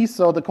is C,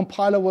 so the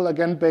compiler will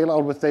again bail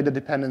out with data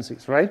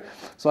dependencies, right?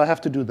 So I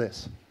have to do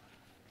this.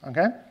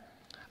 Okay?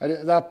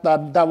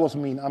 That was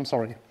mean. I'm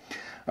sorry.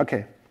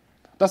 Okay.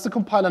 Does the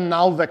compiler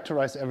now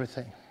vectorize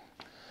everything?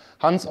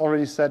 Hans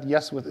already said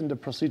yes within the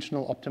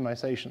procedural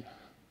optimization.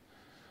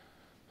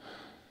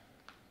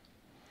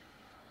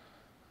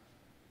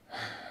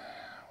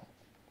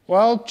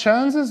 Well,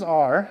 chances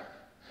are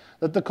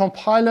that the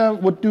compiler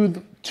would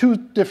do two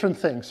different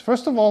things.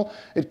 First of all,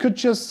 it could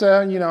just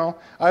say, you know,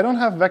 I don't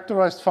have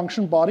vectorized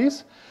function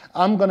bodies.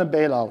 I'm going to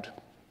bail out.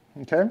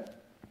 Okay?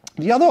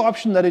 The other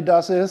option that it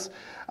does is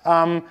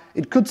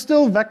it could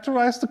still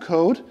vectorize the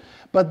code,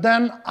 but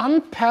then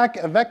unpack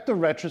a vector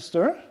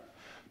register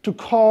to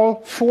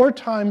call 4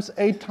 times,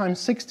 8 times,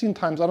 16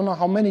 times, I don't know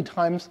how many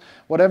times,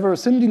 whatever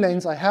SIMD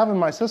lanes I have in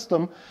my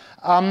system,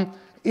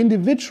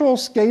 individual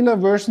scalar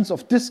versions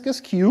of disk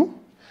SQ,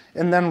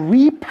 and then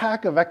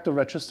repack a vector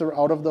register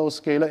out of those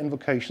scalar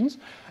invocations,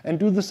 and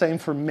do the same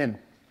for min.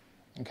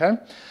 Okay?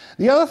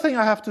 The other thing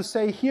I have to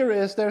say here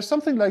is there's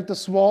something like the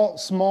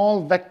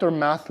small vector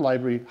math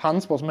library.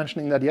 Hans was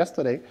mentioning that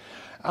yesterday.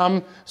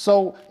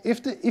 So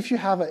if you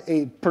have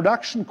a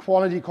production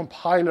quality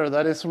compiler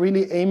that is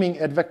really aiming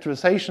at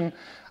vectorization,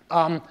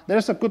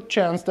 there's a good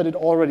chance that it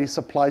already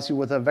supplies you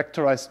with a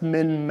vectorized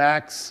min,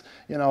 max,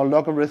 you know,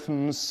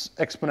 logarithms,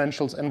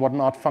 exponentials, and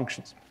whatnot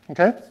functions.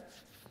 Okay?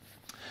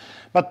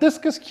 But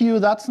disk SQ,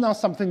 that's now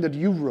something that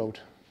you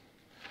wrote.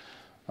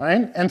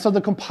 Right? And so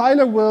the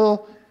compiler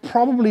will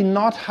probably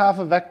not have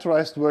a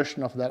vectorized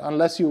version of that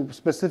unless you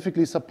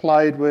specifically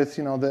supply it with,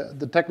 you know,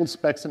 the technical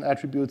specs and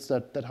attributes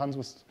that Hans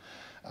was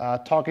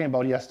talking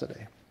about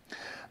yesterday.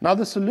 Now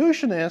the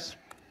solution is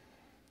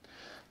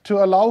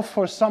to allow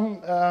for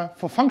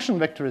for function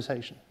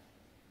vectorization.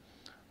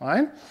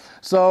 Right?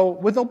 So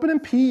with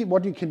OpenMP,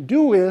 what you can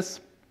do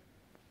is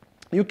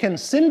you can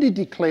SIMD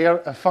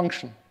declare a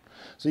function.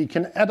 So you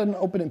can add an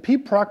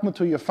OpenMP pragma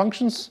to your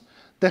functions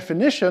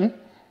definition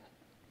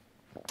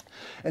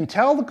and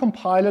tell the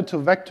compiler to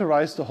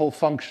vectorize the whole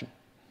function.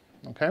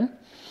 Okay?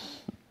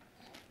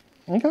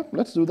 Okay,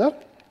 let's do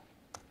that.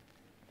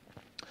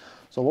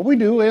 So what we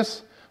do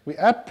is we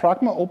add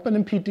pragma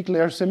OpenMP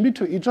declare SIMD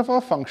to each of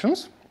our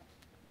functions.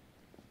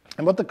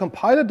 And what the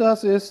compiler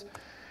does is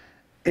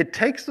it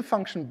takes the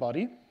function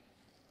body,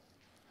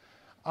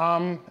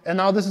 and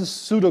now this is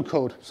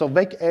pseudocode. So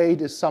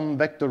vec8 is some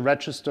vector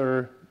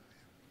register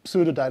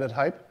pseudodata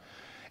type.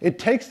 It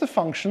takes the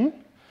function.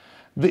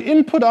 The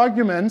input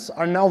arguments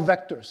are now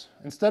vectors.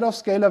 Instead of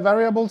scalar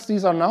variables,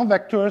 these are now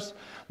vectors.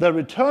 The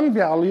return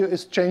value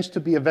is changed to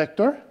be a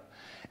vector.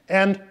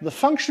 And the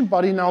function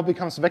body now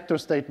becomes vector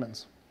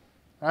statements.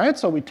 Right?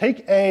 So we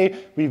take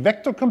A, we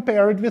vector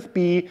compare it with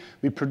B,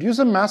 we produce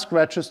a mask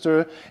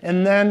register,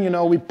 and then, you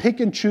know, we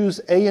pick and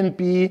choose A and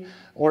B,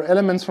 or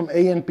elements from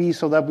A and B,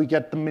 so that we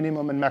get the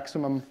minimum and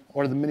maximum,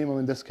 or the minimum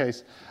in this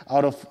case,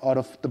 out of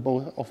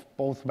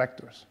both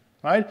vectors.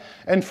 Right?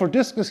 And for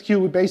disk SQ,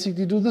 we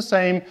basically do the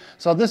same.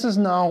 So this is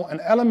now an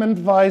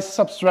element-wise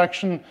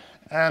subtraction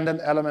and an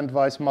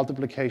element-wise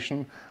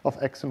multiplication of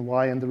x and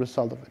y and the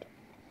result of it.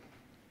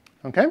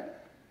 Okay?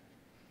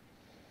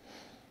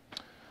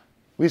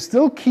 We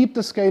still keep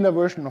the scalar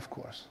version, of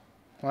course,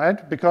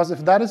 right? Because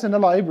if that is in a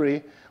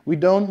library, we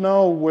don't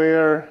know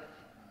where,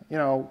 you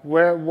know,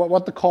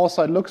 what the call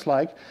side looks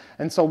like,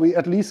 and so we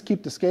at least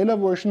keep the scalar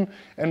version,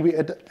 and we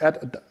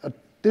add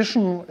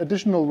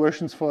additional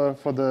versions for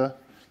the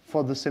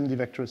SIMD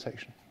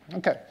vectorization.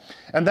 Okay,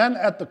 and then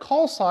at the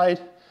call side,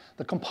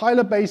 the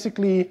compiler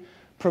basically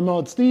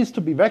promotes these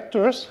to be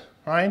vectors,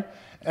 right?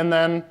 And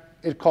then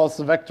it calls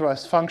the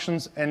vectorized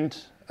functions, and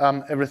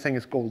everything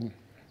is golden.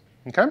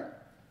 Okay?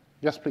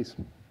 Yes, please.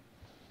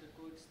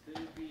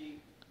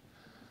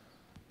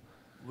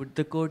 Would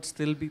the code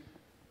still be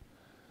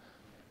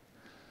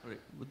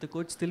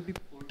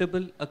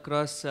portable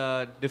across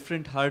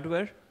different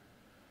hardware?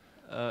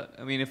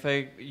 I mean, if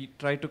I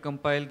try to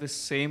compile the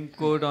same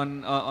code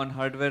on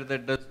hardware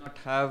that does not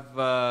have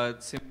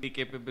SIMD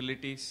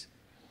capabilities?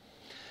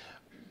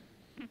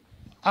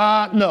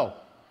 No,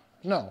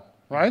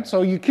 right?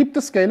 So you keep the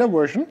scalar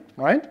version,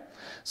 right?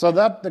 So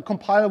that the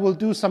compiler will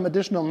do some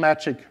additional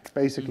magic,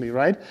 basically,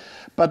 right?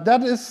 But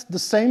that is the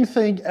same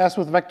thing as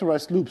with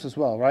vectorized loops as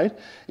well, right?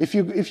 If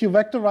you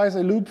vectorize a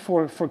loop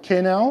for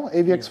KNL,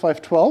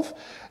 AVX512,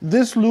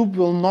 this loop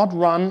will not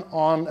run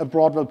on a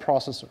Broadwell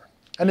processor.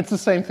 And it's the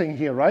same thing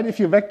here, right? If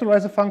you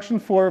vectorize a function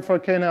for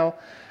KNL,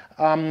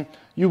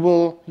 you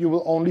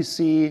will only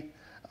see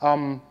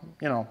you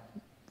know,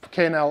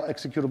 KNL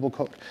executable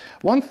code.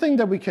 One thing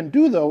that we can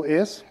do, though,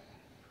 is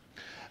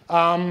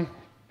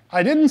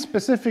I didn't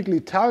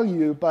specifically tell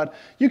you, but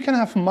you can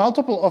have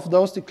multiple of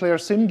those declare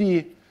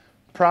SIMD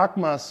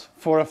pragmas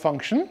for a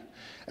function.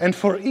 And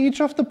for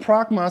each of the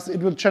pragmas, it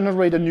will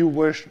generate a new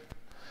version.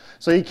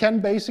 So you can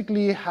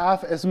basically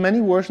have as many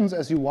versions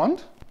as you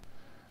want,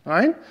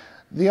 right?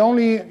 The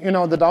only,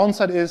 the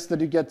downside is that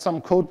you get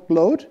some code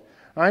bloat,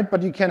 right?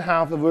 But you can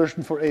have a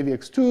version for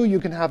AVX2, you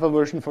can have a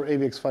version for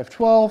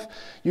AVX512,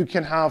 you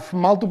can have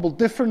multiple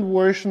different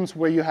versions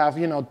where you have,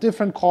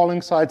 different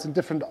calling sites and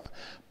different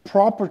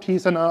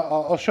properties, and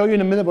I'll show you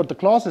in a minute what the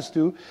clauses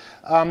do.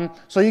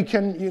 So you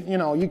can,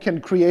 you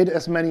can create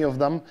as many of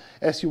them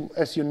as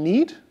you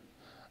need,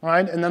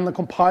 right? And then the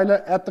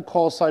compiler at the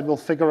call site will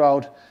figure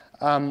out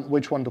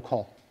which one to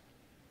call.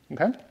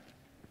 Okay?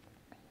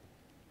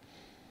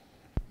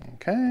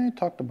 Okay,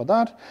 talked about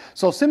that.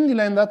 So SIMD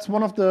lane, that's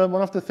one of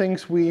the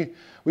things we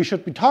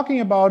should be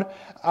talking about.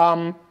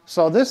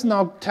 So this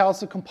now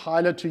tells the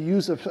compiler to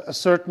use a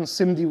certain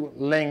SIMD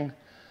length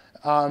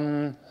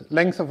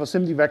of a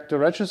SIMD vector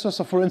register.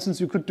 So for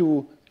instance, you could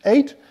do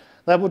 8.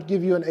 That would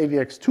give you an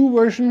AVX2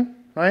 version,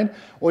 right?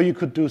 Or you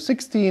could do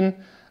 16.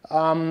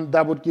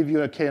 That would give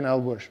you a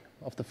KNL version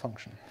of the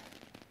function.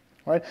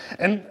 Right?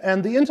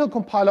 And the Intel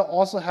compiler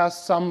also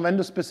has some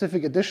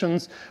vendor-specific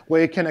additions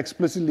where you can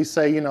explicitly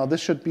say,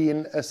 this should be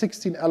in a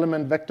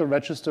 16-element vector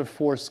register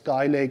for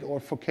Skylake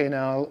or for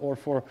KNL or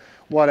for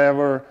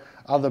whatever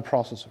other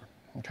processor.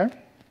 Okay?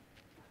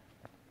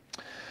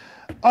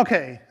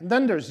 Okay,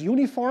 then there's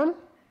uniform,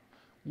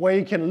 where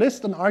you can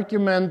list an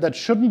argument that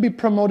shouldn't be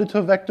promoted to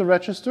a vector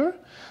register.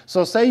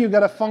 So say you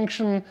got a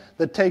function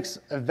that takes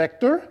a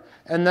vector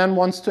and then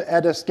wants to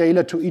add a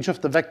scalar to each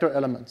of the vector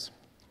elements.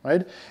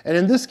 Right? And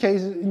in these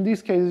cases,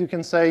 you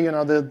can say,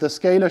 the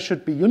scalar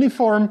should be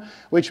uniform,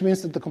 which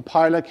means that the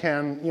compiler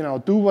can,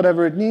 do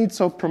whatever it needs,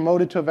 so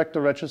promote it to a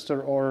vector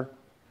register or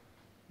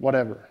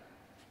whatever.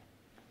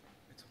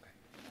 It's okay.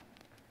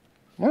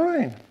 All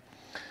right.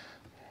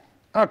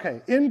 Okay,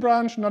 in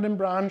branch, not in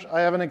branch. I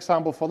have an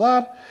example for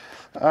that.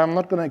 I'm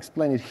not going to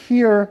explain it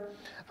here.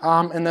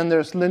 And then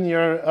there's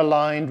linear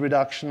aligned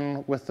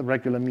reduction with the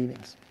regular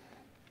meanings.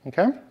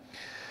 Okay?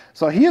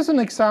 So here's an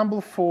example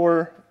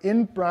for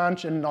in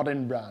branch and not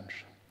in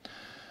branch.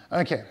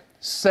 Okay,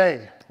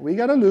 say we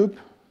got a loop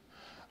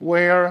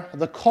where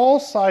the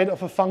call side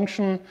of a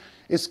function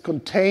is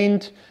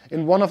contained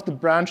in one of the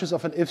branches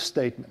of an if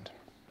statement.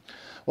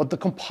 What the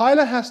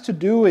compiler has to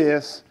do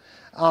is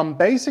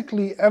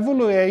basically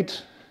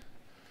evaluate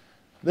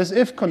this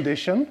if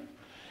condition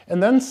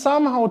and then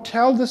somehow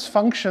tell this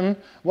function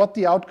what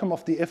the outcome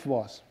of the if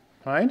was.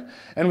 Right?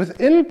 And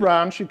within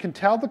branch, you can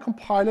tell the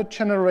compiler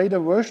generate a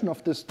version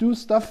of this do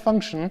stuff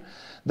function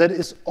that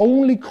is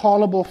only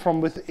callable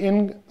from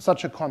within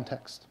such a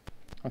context.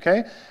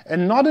 Okay?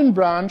 And not in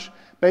branch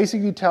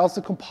basically tells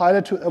the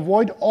compiler to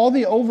avoid all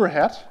the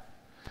overhead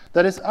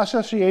that is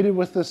associated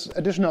with this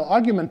additional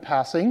argument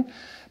passing,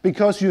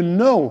 because you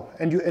know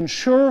and you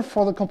ensure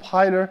for the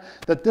compiler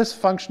that this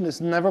function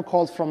is never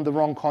called from the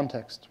wrong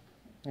context.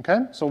 Okay?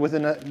 So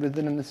within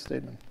an if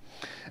statement.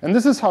 And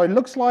this is how it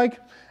looks like.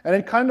 And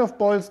it kind of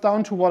boils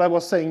down to what I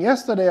was saying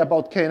yesterday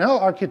about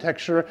KNL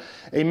architecture.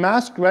 A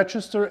masked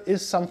register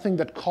is something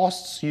that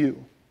costs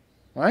you,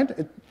 right?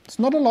 It's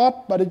not a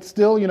lot, but it's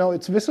still,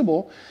 it's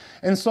visible.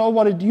 And so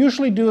what it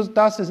usually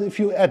does is if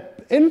you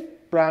add in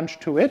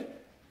branch to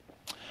it,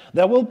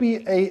 there will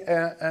be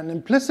an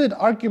implicit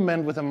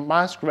argument with a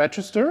masked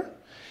register.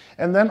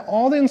 And then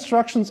all the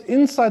instructions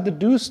inside the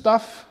do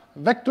stuff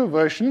vector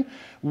version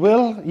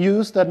will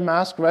use that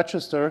masked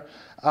register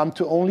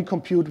to only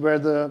compute where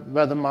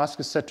the mask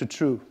is set to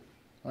true.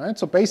 All right?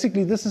 So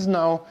basically, this is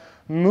now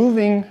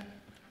moving.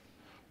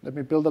 Let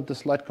me build up the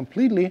slide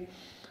completely.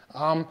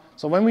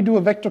 So when we do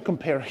a vector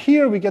compare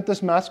here, we get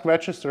this mask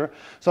register.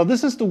 So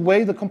this is the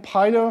way the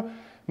compiler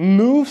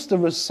moves the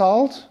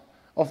result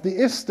of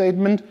the if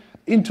statement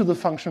into the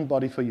function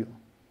body for you.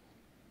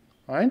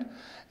 All right?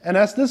 And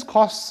as this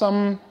costs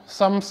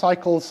some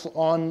cycles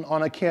on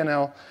a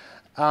KNL,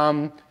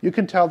 you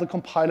can tell the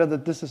compiler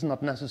that this is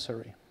not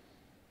necessary.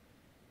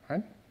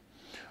 Right?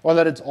 Or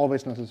that it's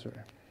always necessary.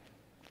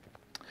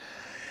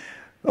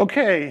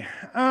 Okay,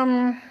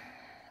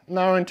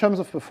 now in terms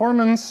of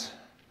performance,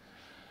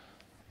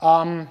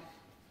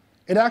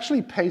 it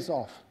actually pays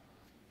off,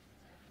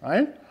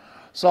 right?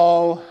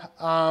 So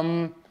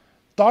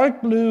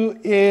dark blue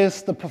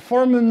is the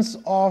performance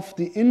of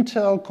the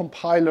Intel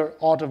compiler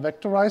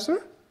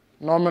auto-vectorizer,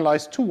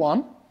 normalized to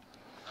 1.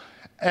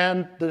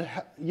 And the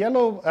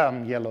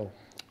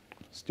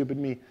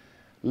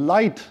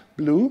light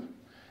blue,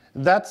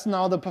 that's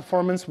now the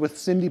performance with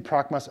SIMD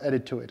pragmas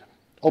added to it,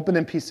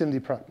 OpenMP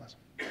SIMD pragmas.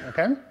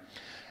 Okay?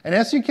 And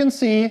as you can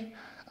see,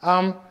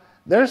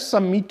 there's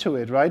some meat to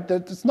it, right?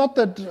 It's not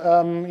that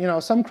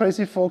some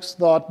crazy folks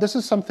thought this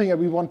is something that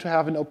we want to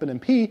have in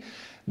OpenMP.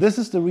 This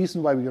is the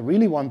reason why we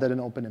really want that in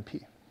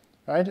OpenMP,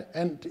 right?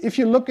 And if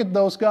you look at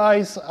those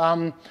guys,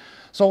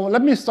 so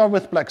let me start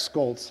with black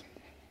skulls.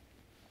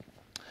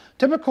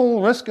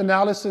 Typical risk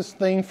analysis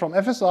thing from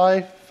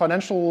FSI,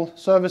 financial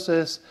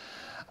services.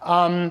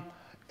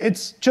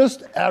 It's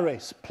just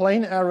arrays,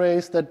 plain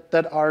arrays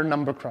that are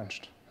number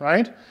crunched,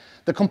 right?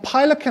 The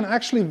compiler can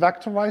actually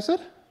vectorize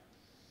it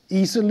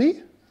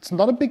easily. It's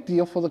not a big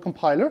deal for the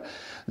compiler.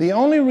 The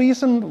only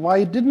reason why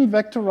it didn't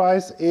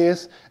vectorize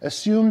is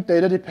assumed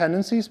data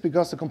dependencies,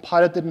 because the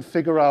compiler didn't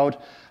figure out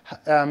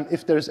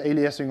if there's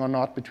aliasing or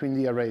not between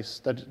the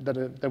arrays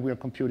that we are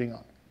computing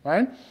on,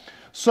 right?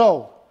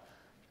 So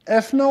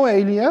fno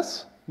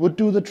alias would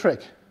do the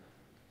trick,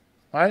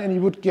 right? And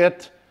you would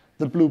get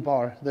the blue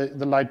bar,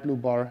 the light blue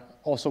bar,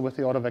 also with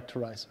the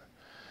auto-vectorizer,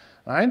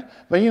 right?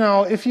 But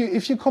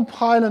if you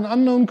compile an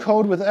unknown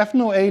code with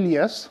fno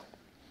alias,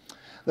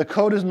 the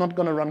code is not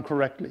going to run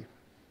correctly,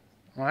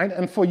 right?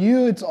 And for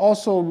you, it's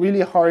also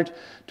really hard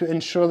to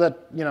ensure that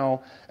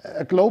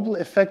a global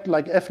effect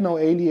like fno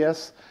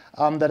alias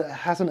that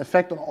has an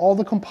effect on all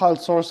the compiled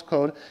source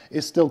code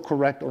is still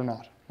correct or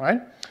not, right?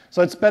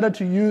 So it's better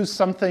to use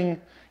something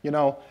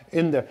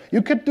in there.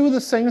 You could do the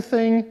same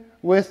thing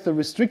with the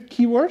restrict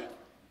keyword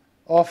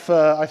of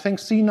I think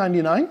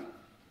C99.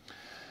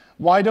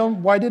 Why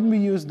didn't we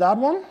use that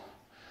one?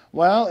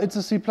 Well, it's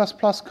a C++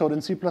 code,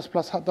 and C++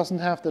 doesn't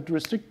have that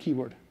restrict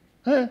keyword.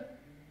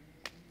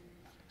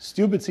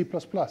 Stupid C++.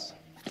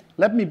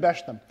 Let me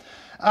bash them.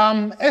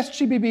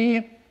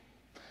 SGBB,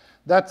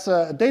 that's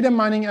a data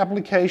mining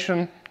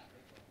application.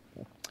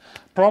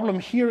 Problem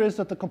here is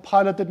that the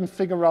compiler didn't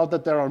figure out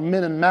that there are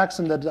min and max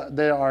and that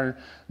there are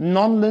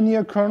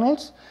nonlinear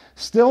kernels.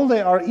 Still,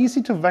 they are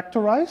easy to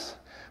vectorize,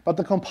 but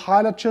the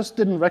compiler just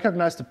didn't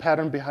recognize the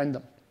pattern behind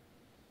them.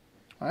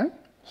 Right?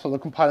 So the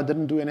compiler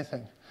didn't do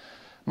anything.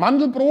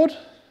 Mandelbrot,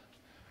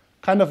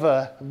 kind of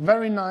a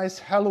very nice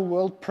hello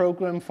world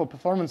program for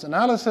performance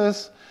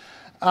analysis.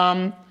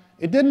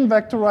 It didn't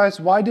vectorize.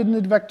 Why didn't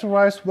it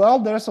vectorize? Well,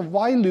 there's a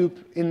while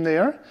loop in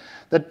there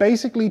that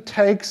basically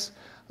takes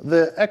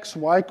the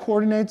XY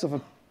coordinates of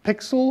a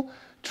pixel,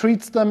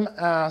 treats them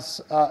as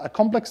a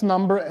complex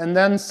number, and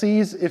then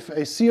sees if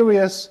a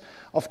series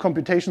of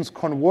computations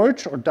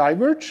converge or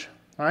diverge,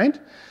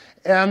 right?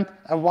 And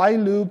a while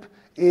loop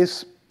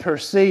is per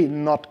se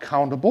not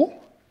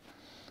countable,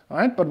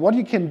 right? But what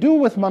you can do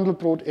with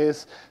Mandelbrot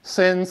is,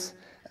 since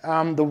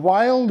the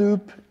while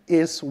loop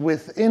is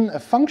within a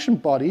function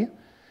body,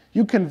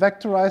 you can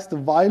vectorize the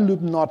while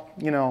loop not,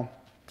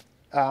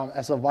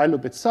 as a while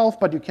loop itself,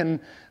 but you can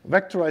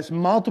vectorize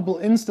multiple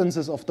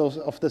instances of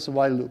this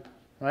while loop,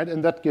 right?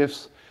 And that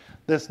gives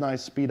this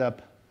nice speed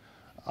up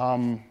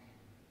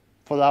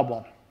for that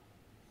one.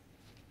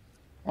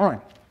 All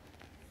right.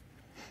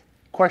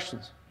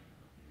 Questions?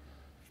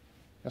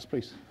 Yes,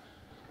 please.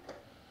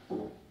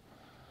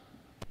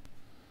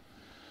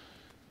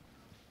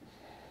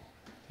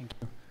 Thank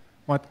you.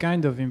 What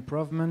kind of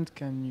improvement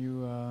can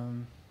you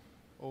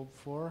hope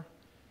for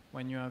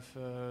when you have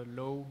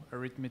low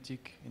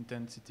arithmetic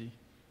intensity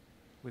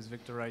with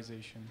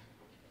vectorization?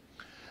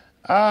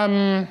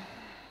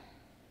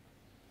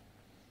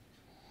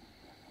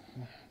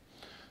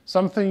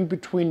 Something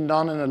between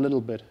none and a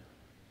little bit.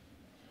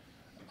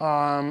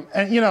 And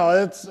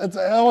it's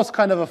always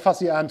kind of a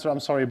fuzzy answer. I'm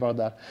sorry about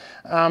that.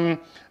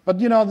 But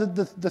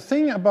the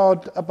thing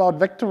about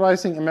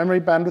vectorizing a memory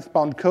bandwidth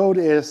bound code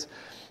is,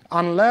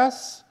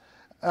 unless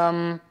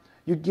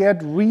you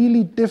get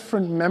really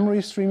different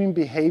memory streaming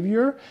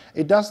behavior,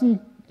 it doesn't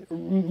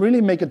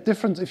really make a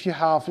difference if you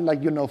have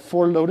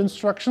 4 load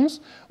instructions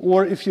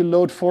or if you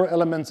load 4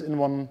 elements in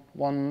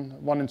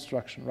one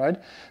instruction, right?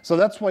 So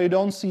that's why you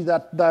don't see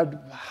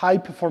that high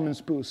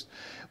performance boost.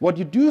 What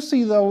you do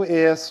see though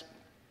is,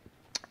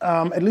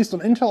 at least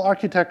on Intel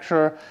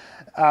architecture,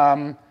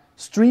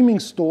 streaming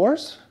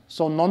stores,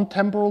 so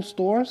non-temporal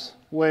stores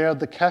where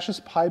the cache is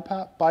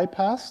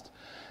bypassed,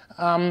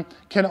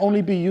 can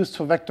only be used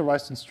for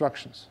vectorized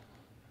instructions.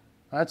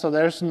 Right? So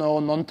there's no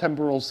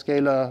non-temporal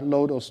scalar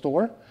load or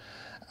store.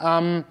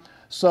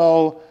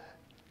 So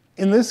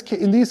in these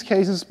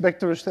cases,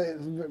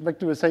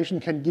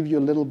 vectorization can give you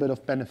a little bit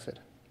of benefit.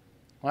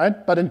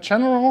 Right? But in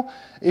general,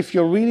 if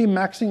you're really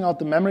maxing out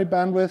the memory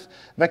bandwidth,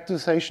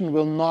 vectorization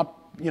will not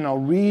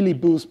really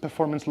boost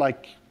performance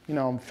like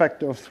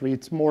factor of 3.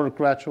 It's more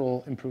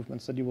gradual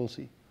improvements that you will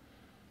see.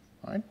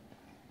 Right?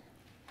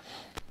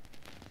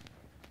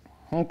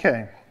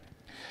 Okay.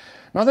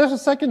 Now there's a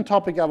second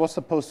topic I was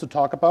supposed to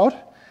talk about,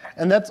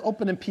 and that's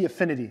OpenMP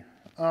Affinity.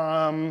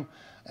 And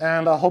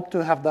I hope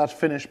to have that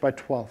finished by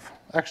 12.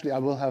 Actually, I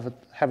will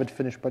have it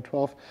finished by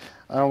 12.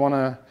 I want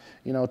to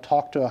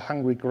talk to a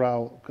hungry,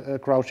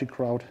 grouchy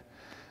crowd.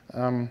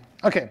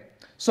 Okay,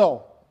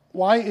 so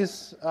why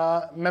is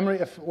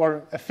memory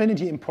or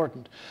affinity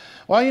important?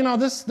 Well,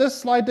 this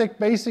slide deck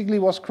basically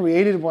was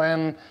created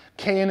when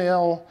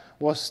KNL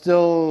was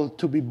still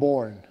to be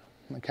born.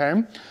 Okay,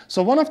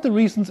 so one of the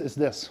reasons is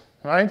this,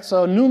 right?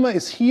 So NUMA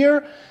is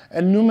here,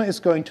 and NUMA is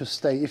going to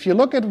stay. If you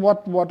look at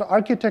what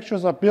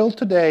architectures are built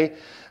today,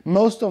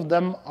 most of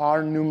them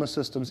are NUMA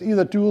systems,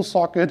 either dual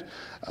socket,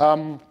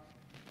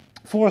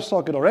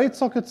 4-socket or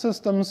 8-socket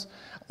systems,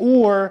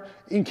 or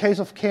in case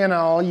of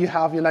KNL, you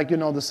have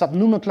the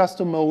sub-NUMA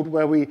cluster mode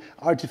where we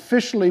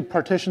artificially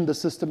partition the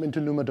system into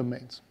NUMA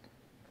domains.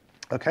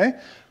 Okay,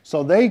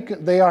 so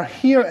they are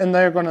here and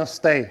they're going to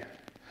stay.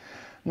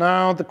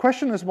 Now, the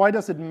question is, why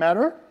does it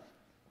matter?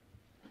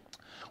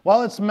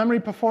 Well, it's memory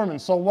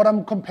performance. So what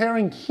I'm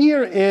comparing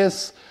here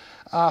is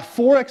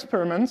 4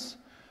 experiments,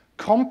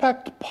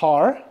 compact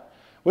par,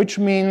 which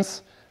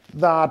means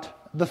that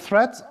the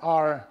threads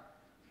are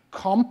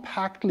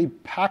compactly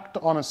packed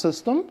on a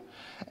system,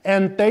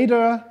 and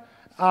data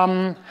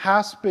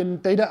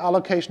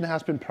allocation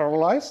has been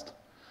parallelized.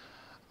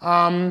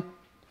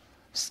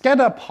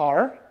 Scatter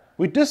par,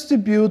 we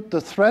distribute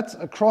the threads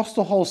across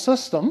the whole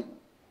system,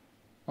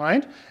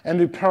 right? And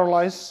we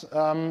parallelize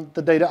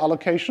the data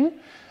allocation.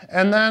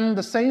 And then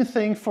the same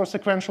thing for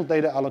sequential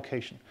data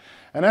allocation.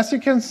 And as you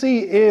can see,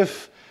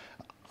 if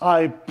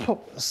I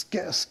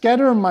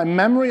scatter my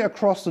memory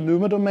across the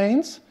NUMA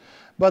domains,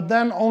 but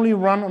then only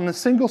run on a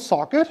single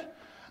socket,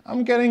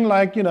 I'm getting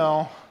like, you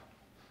know,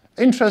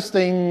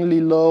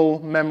 interestingly low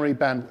memory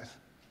bandwidth,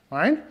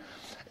 right?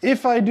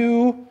 If I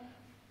do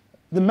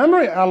the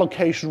memory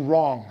allocation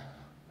wrong,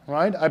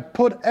 right? I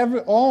put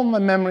all my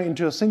memory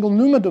into a single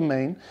NUMA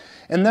domain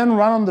and then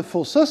run on the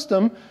full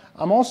system,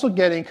 I'm also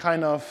getting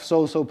kind of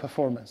so-so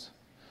performance,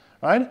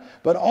 right?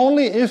 But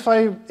only if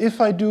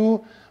I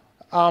do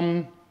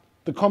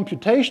the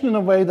computation in a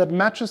way that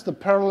matches the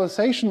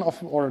parallelization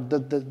of, or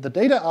the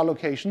data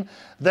allocation,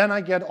 then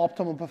I get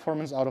optimal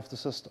performance out of the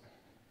system,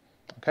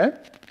 okay?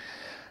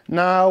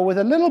 Now, with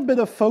a little bit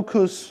of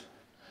focus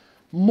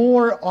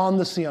more on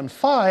the Xeon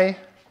Phi,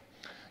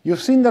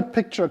 you've seen that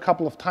picture a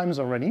couple of times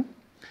already.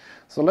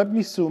 So let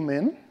me zoom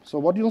in. So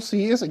what you'll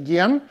see is,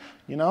 again,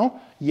 you know,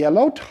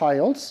 yellow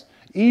tiles.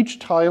 Each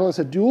tile is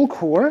a dual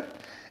core,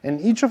 and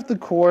each of the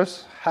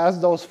cores has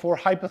those 4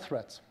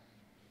 hyperthreads,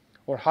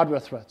 or hardware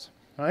threads,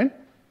 right?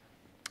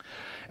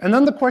 And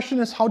then the question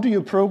is, how do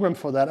you program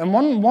for that? And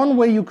one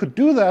way you could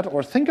do that,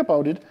 or think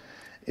about it,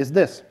 is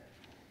this,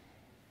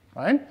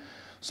 right?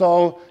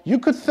 So you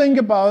could think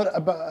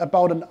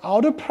about an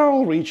outer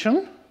parallel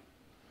region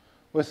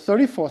with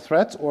 34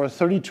 threads, or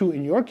 32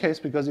 in your case,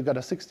 because you've got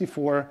a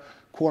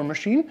 64-core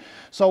machine.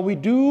 So we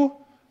do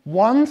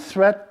 1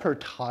 thread per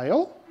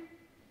tile,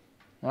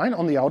 right,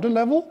 on the outer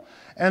level.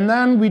 And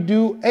then we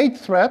do 8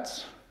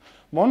 threads,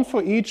 1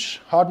 for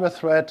each hardware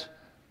thread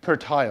per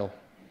tile.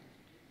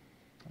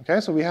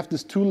 Okay, so we have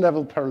this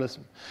 2-level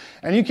parallelism.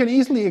 And you can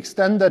easily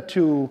extend that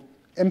to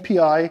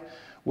MPI,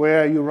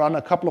 where you run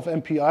a couple of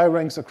MPI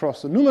ranks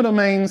across the NUMA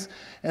domains,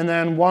 and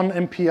then one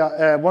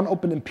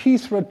OpenMP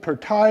thread per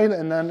tile,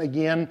 and then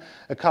again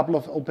a couple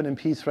of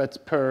OpenMP threads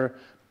per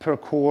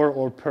core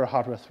or per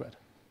hardware thread.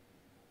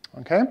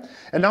 Okay?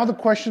 And now the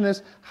question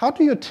is, how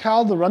do you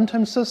tell the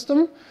runtime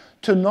system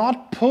to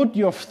not put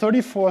your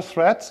 34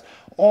 threads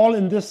all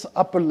in this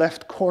upper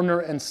left corner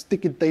and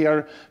stick it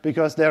there,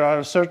 because there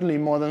are certainly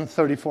more than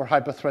 34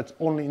 hyperthreads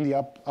only in the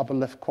upper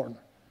left corner,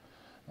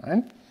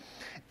 right?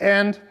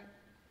 And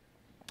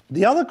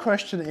the other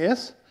question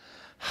is,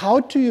 how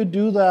do you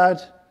do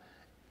that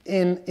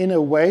in a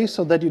way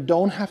so that you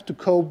don't have to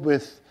cope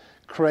with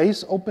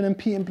Cray's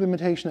OpenMP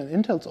implementation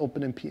and Intel's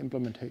OpenMP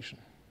implementation?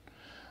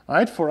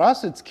 Right? For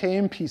us, it's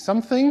KMP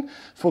something.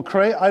 For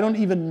Cray, I don't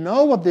even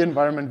know what the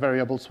environment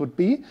variables would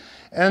be.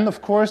 And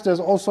of course, there's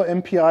also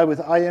MPI with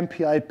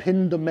IMPI,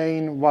 pin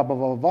domain, blah, blah,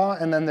 blah, blah.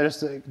 And then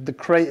there's the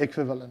Cray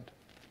equivalent.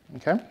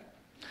 Okay?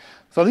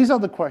 So these are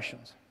the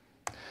questions.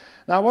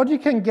 Now, what you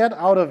can get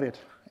out of it.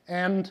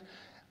 And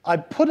I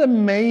put a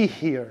may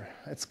here.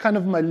 It's kind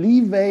of my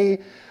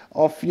leeway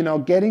of, you know,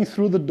 getting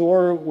through the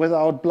door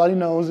without bloody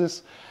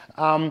noses.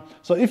 So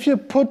if you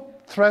put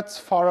threads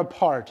far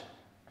apart,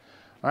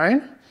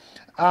 right?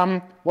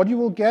 What you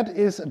will get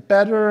is a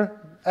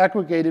better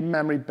aggregated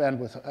memory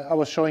bandwidth. I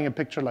was showing a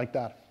picture like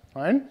that,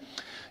 right?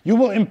 You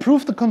will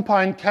improve the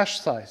combined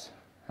cache size,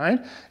 right?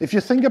 If you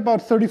think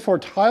about 34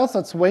 tiles,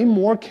 that's way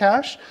more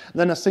cache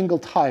than a single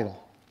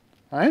tile,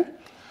 right?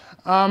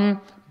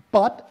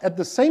 But at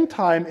the same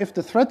time, if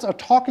the threads are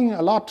talking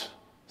a lot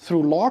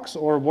through logs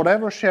or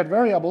whatever shared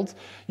variables,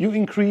 you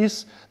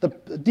decrease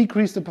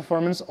the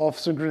performance of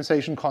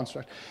synchronization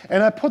construct.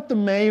 And I put the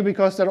may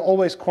because there are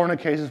always corner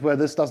cases where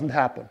this doesn't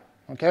happen,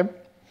 okay?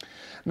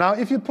 Now,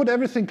 if you put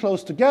everything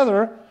close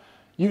together,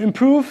 you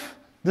improve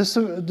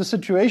the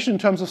situation in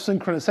terms of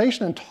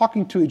synchronization and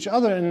talking to each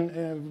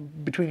other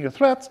between your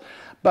threads.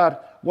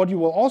 But what you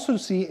will also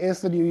see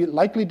is that you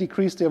likely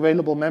decrease the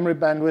available memory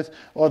bandwidth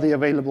or the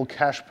available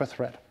cache per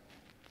thread,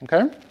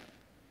 okay?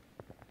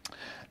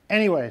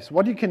 Anyways,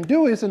 what you can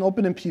do is in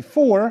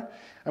OpenMP4,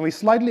 and we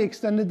slightly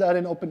extended that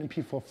in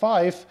OpenMP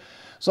 4.5.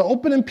 So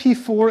OpenMP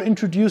 4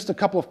 introduced a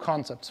couple of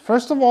concepts.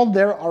 First of all,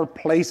 there are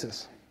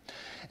places.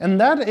 And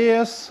that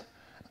is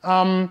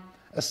a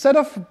set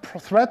of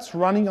threads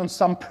running on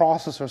some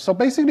processor. So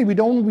basically, we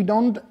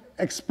don't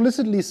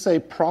explicitly say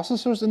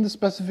processors in the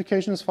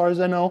specification as far as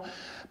I know,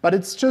 but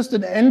it's just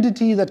an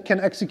entity that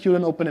can execute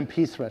an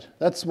OpenMP thread.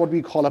 That's what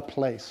we call a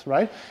place,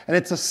 right? And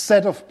it's a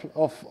set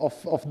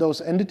of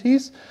those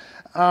entities.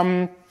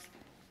 And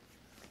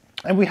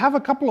we have a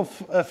couple of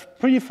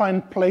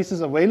predefined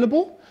places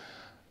available.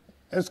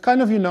 It's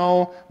kind of, you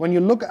know, when you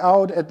look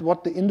out at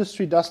what the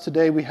industry does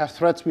today, we have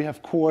threads, we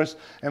have cores,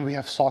 and we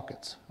have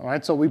sockets, all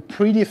right? So we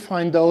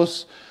predefine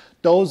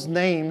those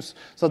names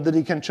so that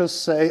you can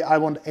just say, I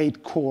want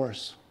 8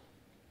 cores,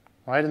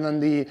 right? And then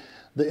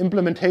the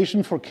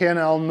implementation for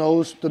KNL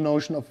knows the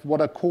notion of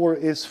what a core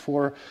is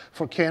for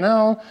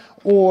KNL,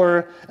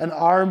 or an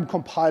ARM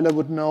compiler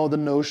would know the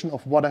notion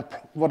of what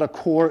a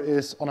core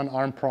is on an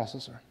ARM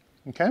processor,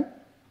 okay?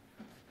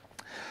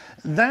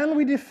 Then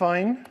we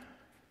define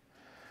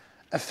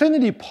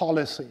affinity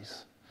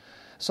policies.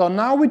 So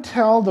now we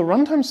tell the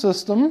runtime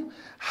system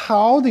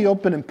how the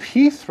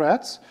OpenMP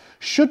threads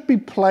should be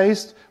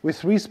placed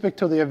with respect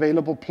to the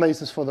available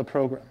places for the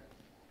program,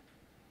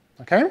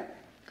 okay?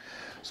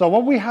 So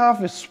what we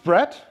have is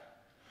spread.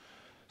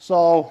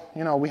 So,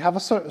 you know, we have a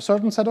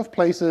certain set of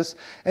places,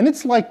 and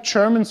it's like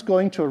Germans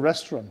going to a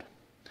restaurant,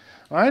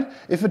 right?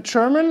 If a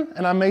German,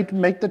 and I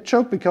make the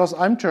joke because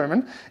I'm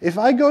German, if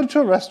I go to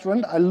a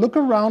restaurant, I look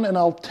around and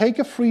I'll take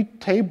a free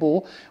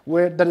table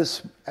that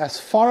is as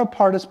far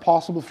apart as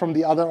possible from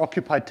the other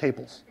occupied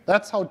tables.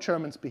 That's how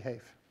Germans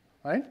behave,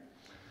 right?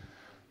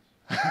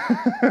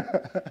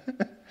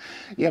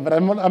 Yeah, but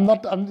I'm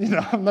not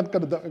going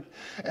to do.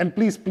 And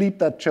please bleep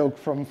that joke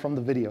from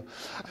the video.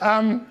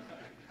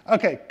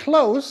 Okay,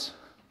 close.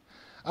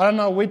 I don't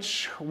know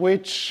which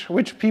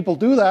people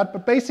do that,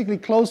 but basically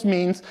close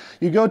means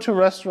you go to a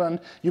restaurant,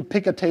 you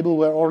pick a table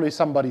where already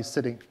somebody's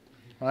sitting,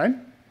 right?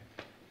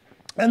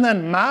 And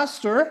then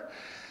master.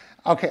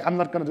 Okay, I'm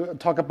not going to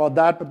talk about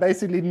that, but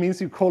basically it means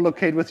you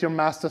co-locate with your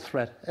master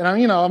thread. And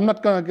I'm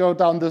not going to go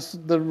down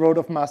the road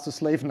of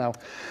master-slave now.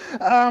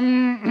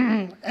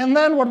 And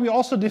then what we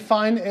also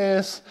define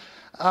is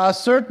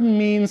certain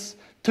means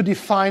to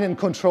define and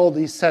control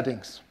these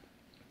settings.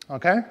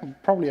 Okay,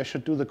 probably I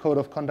should do the code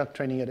of conduct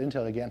training at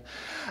Intel again.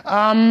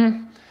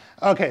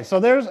 Okay, so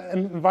there's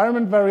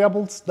environment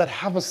variables that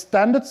have a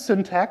standard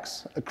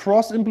syntax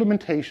across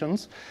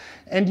implementations.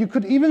 And you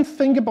could even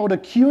think about a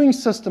queuing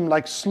system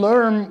like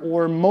Slurm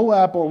or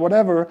Moab or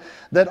whatever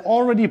that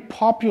already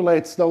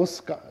populates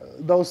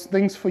those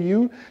things for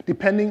you,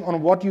 depending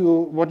on what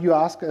you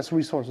ask as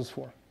resources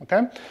for.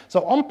 Okay?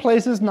 So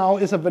OMP_places now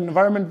is an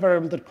environment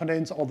variable that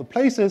contains all the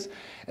places,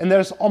 and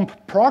there's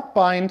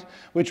OMP_procbind,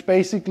 which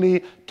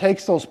basically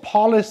takes those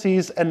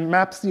policies and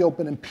maps the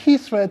OpenMP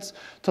threads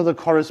to the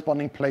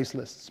corresponding place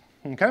lists.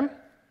 Okay?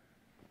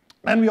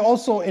 And we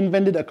also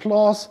invented a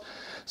clause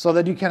so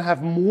that you can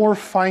have more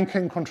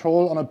fine-grained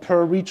control on a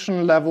per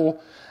region level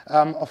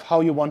of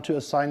how you want to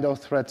assign those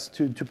threads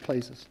to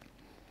places.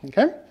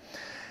 Okay?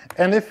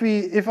 And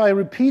if I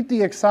repeat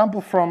the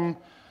example from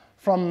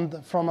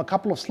a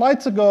couple of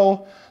slides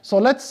ago, so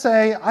let's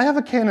say I have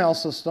a KNL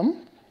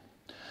system.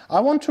 I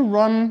want to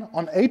run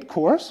on 8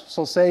 cores.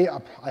 So say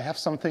I have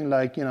something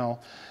like, I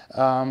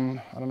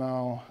don't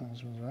know,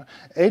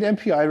 8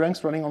 MPI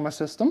ranks running on my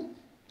system.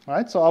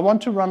 Right? So I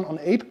want to run on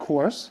 8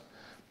 cores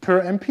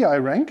per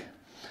MPI rank.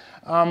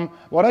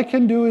 What I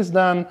can do is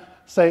then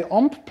say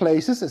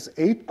OMP_places is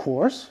 8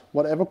 cores,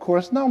 whatever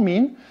cores now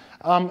mean,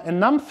 and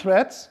num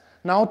threads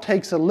now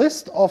takes a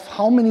list of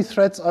how many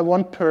threads I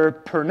want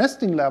per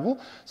nesting level.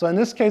 So in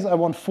this case, I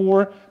want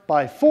 4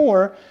 by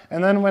 4,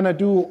 and then when I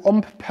do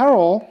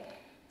OMP_parallel,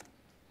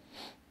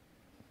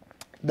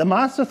 the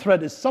master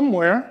thread is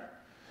somewhere.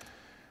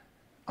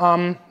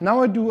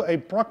 Now I do a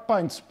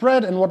procbind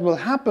spread, and what will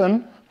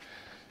happen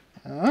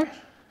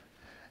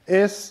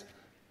is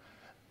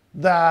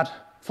that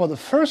for the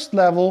first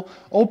level,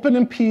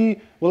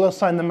 OpenMP will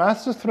assign the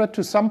master thread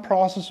to some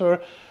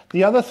processor.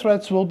 The other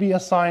threads will be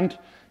assigned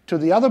to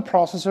the other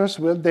processors.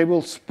 They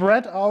will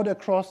spread out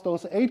across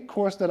those 8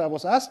 cores that I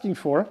was asking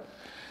for.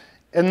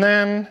 And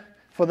then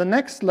for the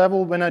next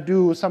level, when I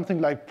do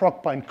something like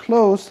procbind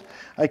close,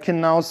 I can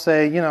now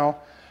say,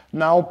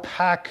 now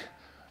pack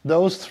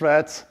those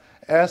threads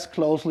as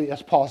closely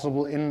as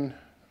possible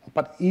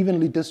but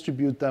evenly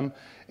distribute them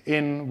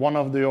in one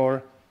of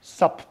your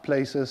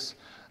sub-places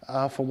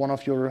for one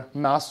of your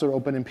master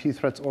OpenMP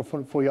threads or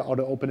for your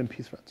other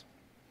OpenMP threads.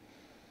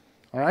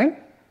 All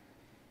right?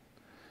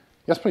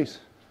 Yes, please.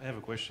 I have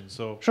a question.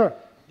 So, sure.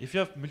 If you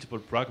have multiple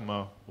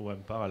pragma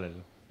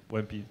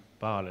OMP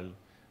parallel,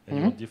 and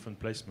you want different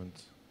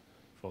placement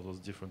for those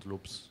different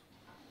loops,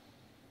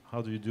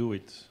 how do you do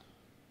it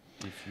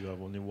if you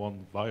have only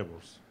one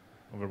variables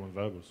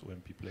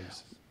OMP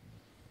places?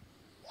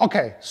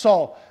 Okay,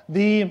 so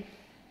there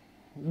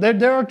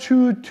are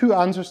two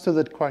answers to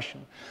that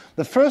question.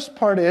 The first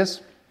part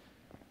is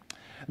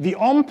the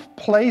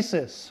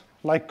OMP_places,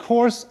 like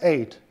course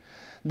 8,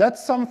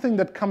 that's something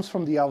that comes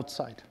from the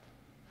outside.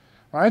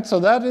 Right? So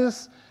that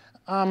is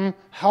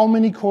how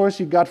many cores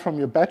you got from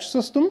your batch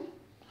system,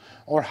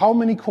 or how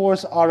many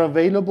cores are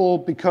available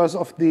because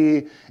of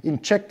the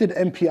injected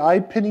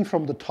MPI pinning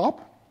from the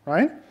top,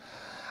 right?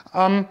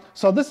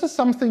 So this is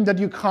something that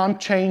you can't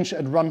change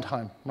at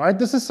runtime, right?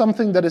 This is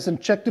something that is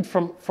injected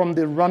from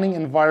the running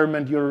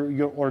environment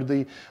or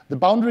the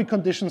boundary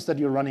conditions that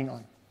you're running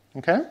on,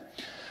 okay?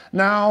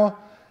 Now,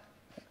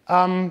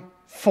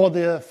 for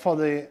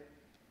the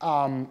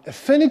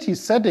affinity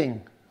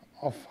setting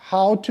of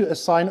how to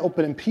assign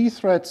OpenMP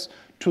threads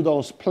to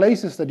those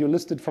places that you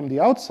listed from the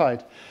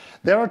outside,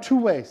 there are 2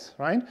 ways,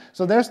 right?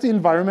 So there's the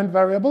environment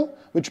variable,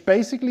 which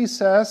basically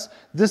says,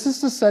 this is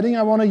the setting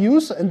I want to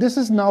use, and this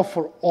is now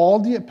for all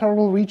the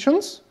parallel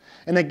regions.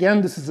 And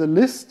again, this is a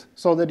list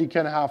so that you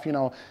can have,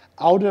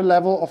 outer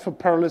level of a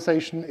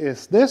parallelization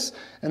is this,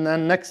 and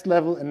then next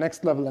level, and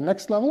next level, and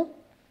next level.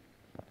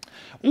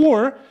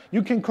 Or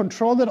you can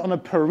control that on a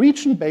per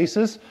region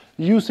basis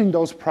using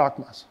those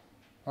pragmas.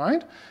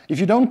 Right? If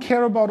you don't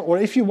care about, or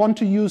if you want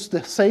to use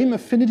the same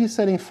affinity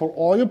setting for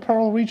all your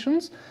parallel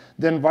regions,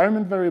 the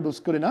environment variable is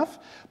good enough.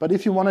 But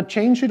if you want to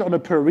change it on a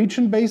per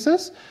region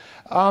basis,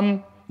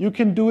 you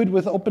can do it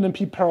with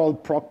OpenMP parallel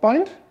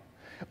procbind.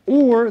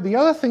 Or the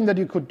other thing that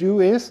you could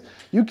do is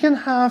you can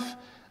have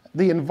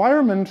the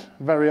environment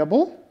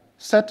variable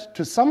set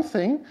to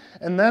something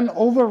and then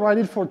override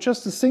it for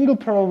just a single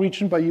parallel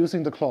region by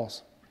using the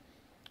clause.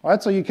 All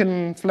right? So you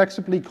can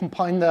flexibly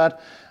combine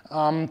that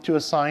to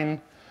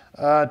assign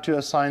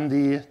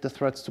the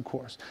threads to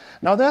cores.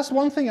 Now there's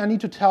one thing I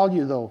need to tell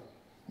you though.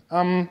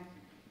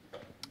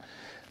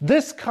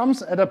 This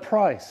comes at a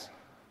price,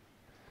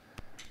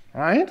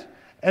 right?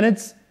 And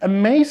it's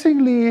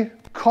amazingly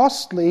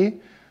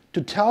costly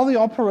to tell the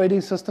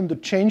operating system to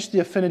change the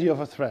affinity of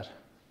a thread.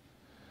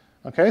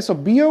 Okay, so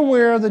be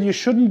aware that you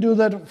shouldn't do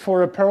that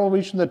for a parallel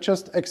region that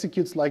just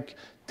executes like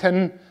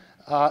 10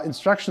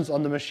 instructions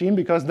on the machine,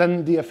 because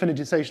then the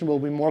affinitization will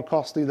be more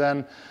costly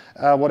than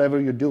whatever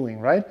you're doing,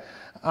 right?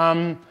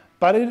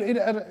 But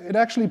it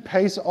actually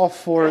pays off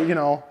for,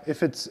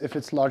 if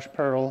it's large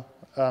parallel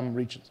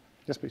regions.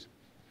 Yes, please.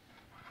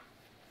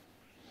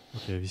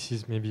 Okay, this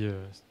is maybe a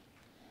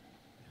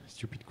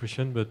stupid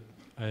question, but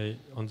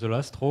on the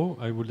last row,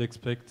 I would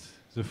expect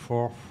the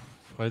 4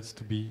 threads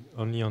to be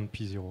only on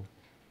P0.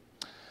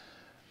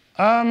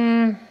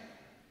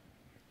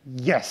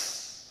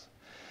 Yes,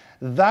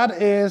 that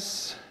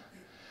is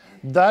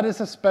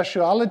a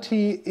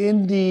speciality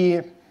in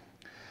the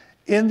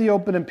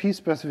OpenMP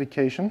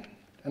specification,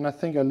 and I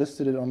think I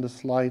listed it on the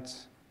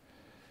slides,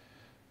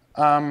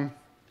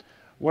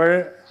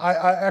 where I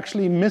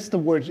actually missed the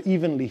word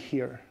evenly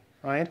here,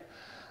 right?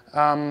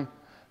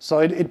 So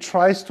it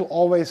tries to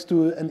always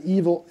do an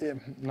equal.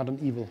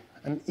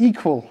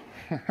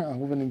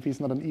 OpenMP is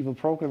not an evil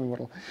programming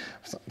model.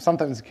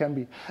 Sometimes it can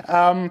be.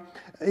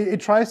 It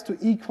tries to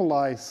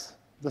equalize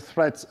the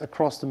threads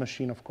across the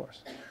machine, of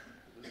course.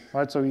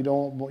 Right, so we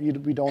don't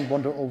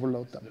want to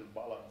overload them.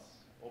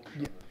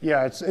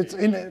 Yeah, it's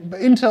in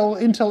Intel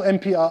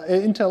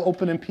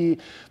OpenMP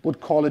would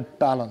call it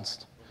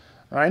balanced,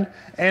 right?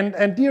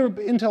 And dear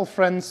Intel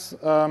friends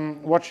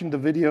watching the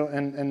video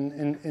and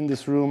in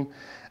this room,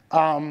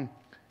 I'm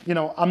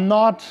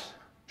not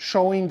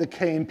showing the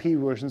KNP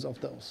versions of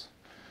those.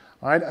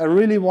 All right, I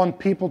really want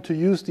people to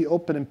use the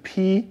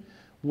OpenMP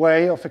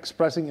way of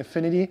expressing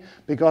affinity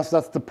because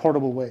that's the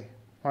portable way.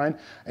 Right?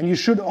 And you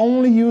should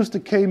only use the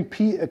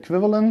KNP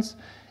equivalents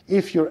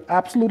if you're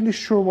absolutely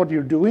sure what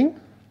you're doing.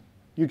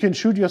 You can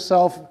shoot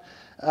yourself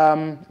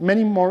in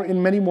many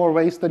more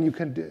ways than you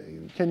can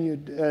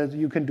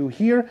do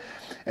here.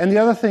 And the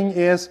other thing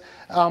is,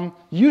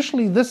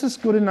 usually this is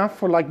good enough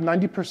for like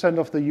 90%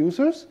 of the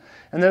users,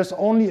 and there's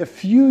only a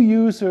few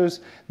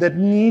users that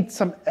need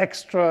some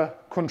extra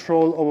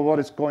control over what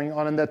is going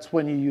on, and that's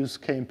when you use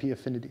KNP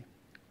affinity.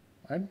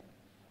 Right?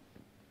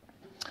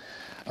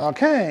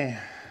 Okay.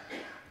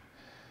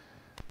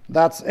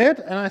 That's it,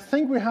 and I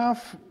think we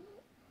have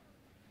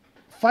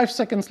 5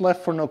 seconds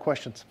left for no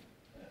questions.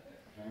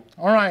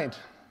 All right,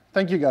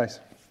 thank you guys.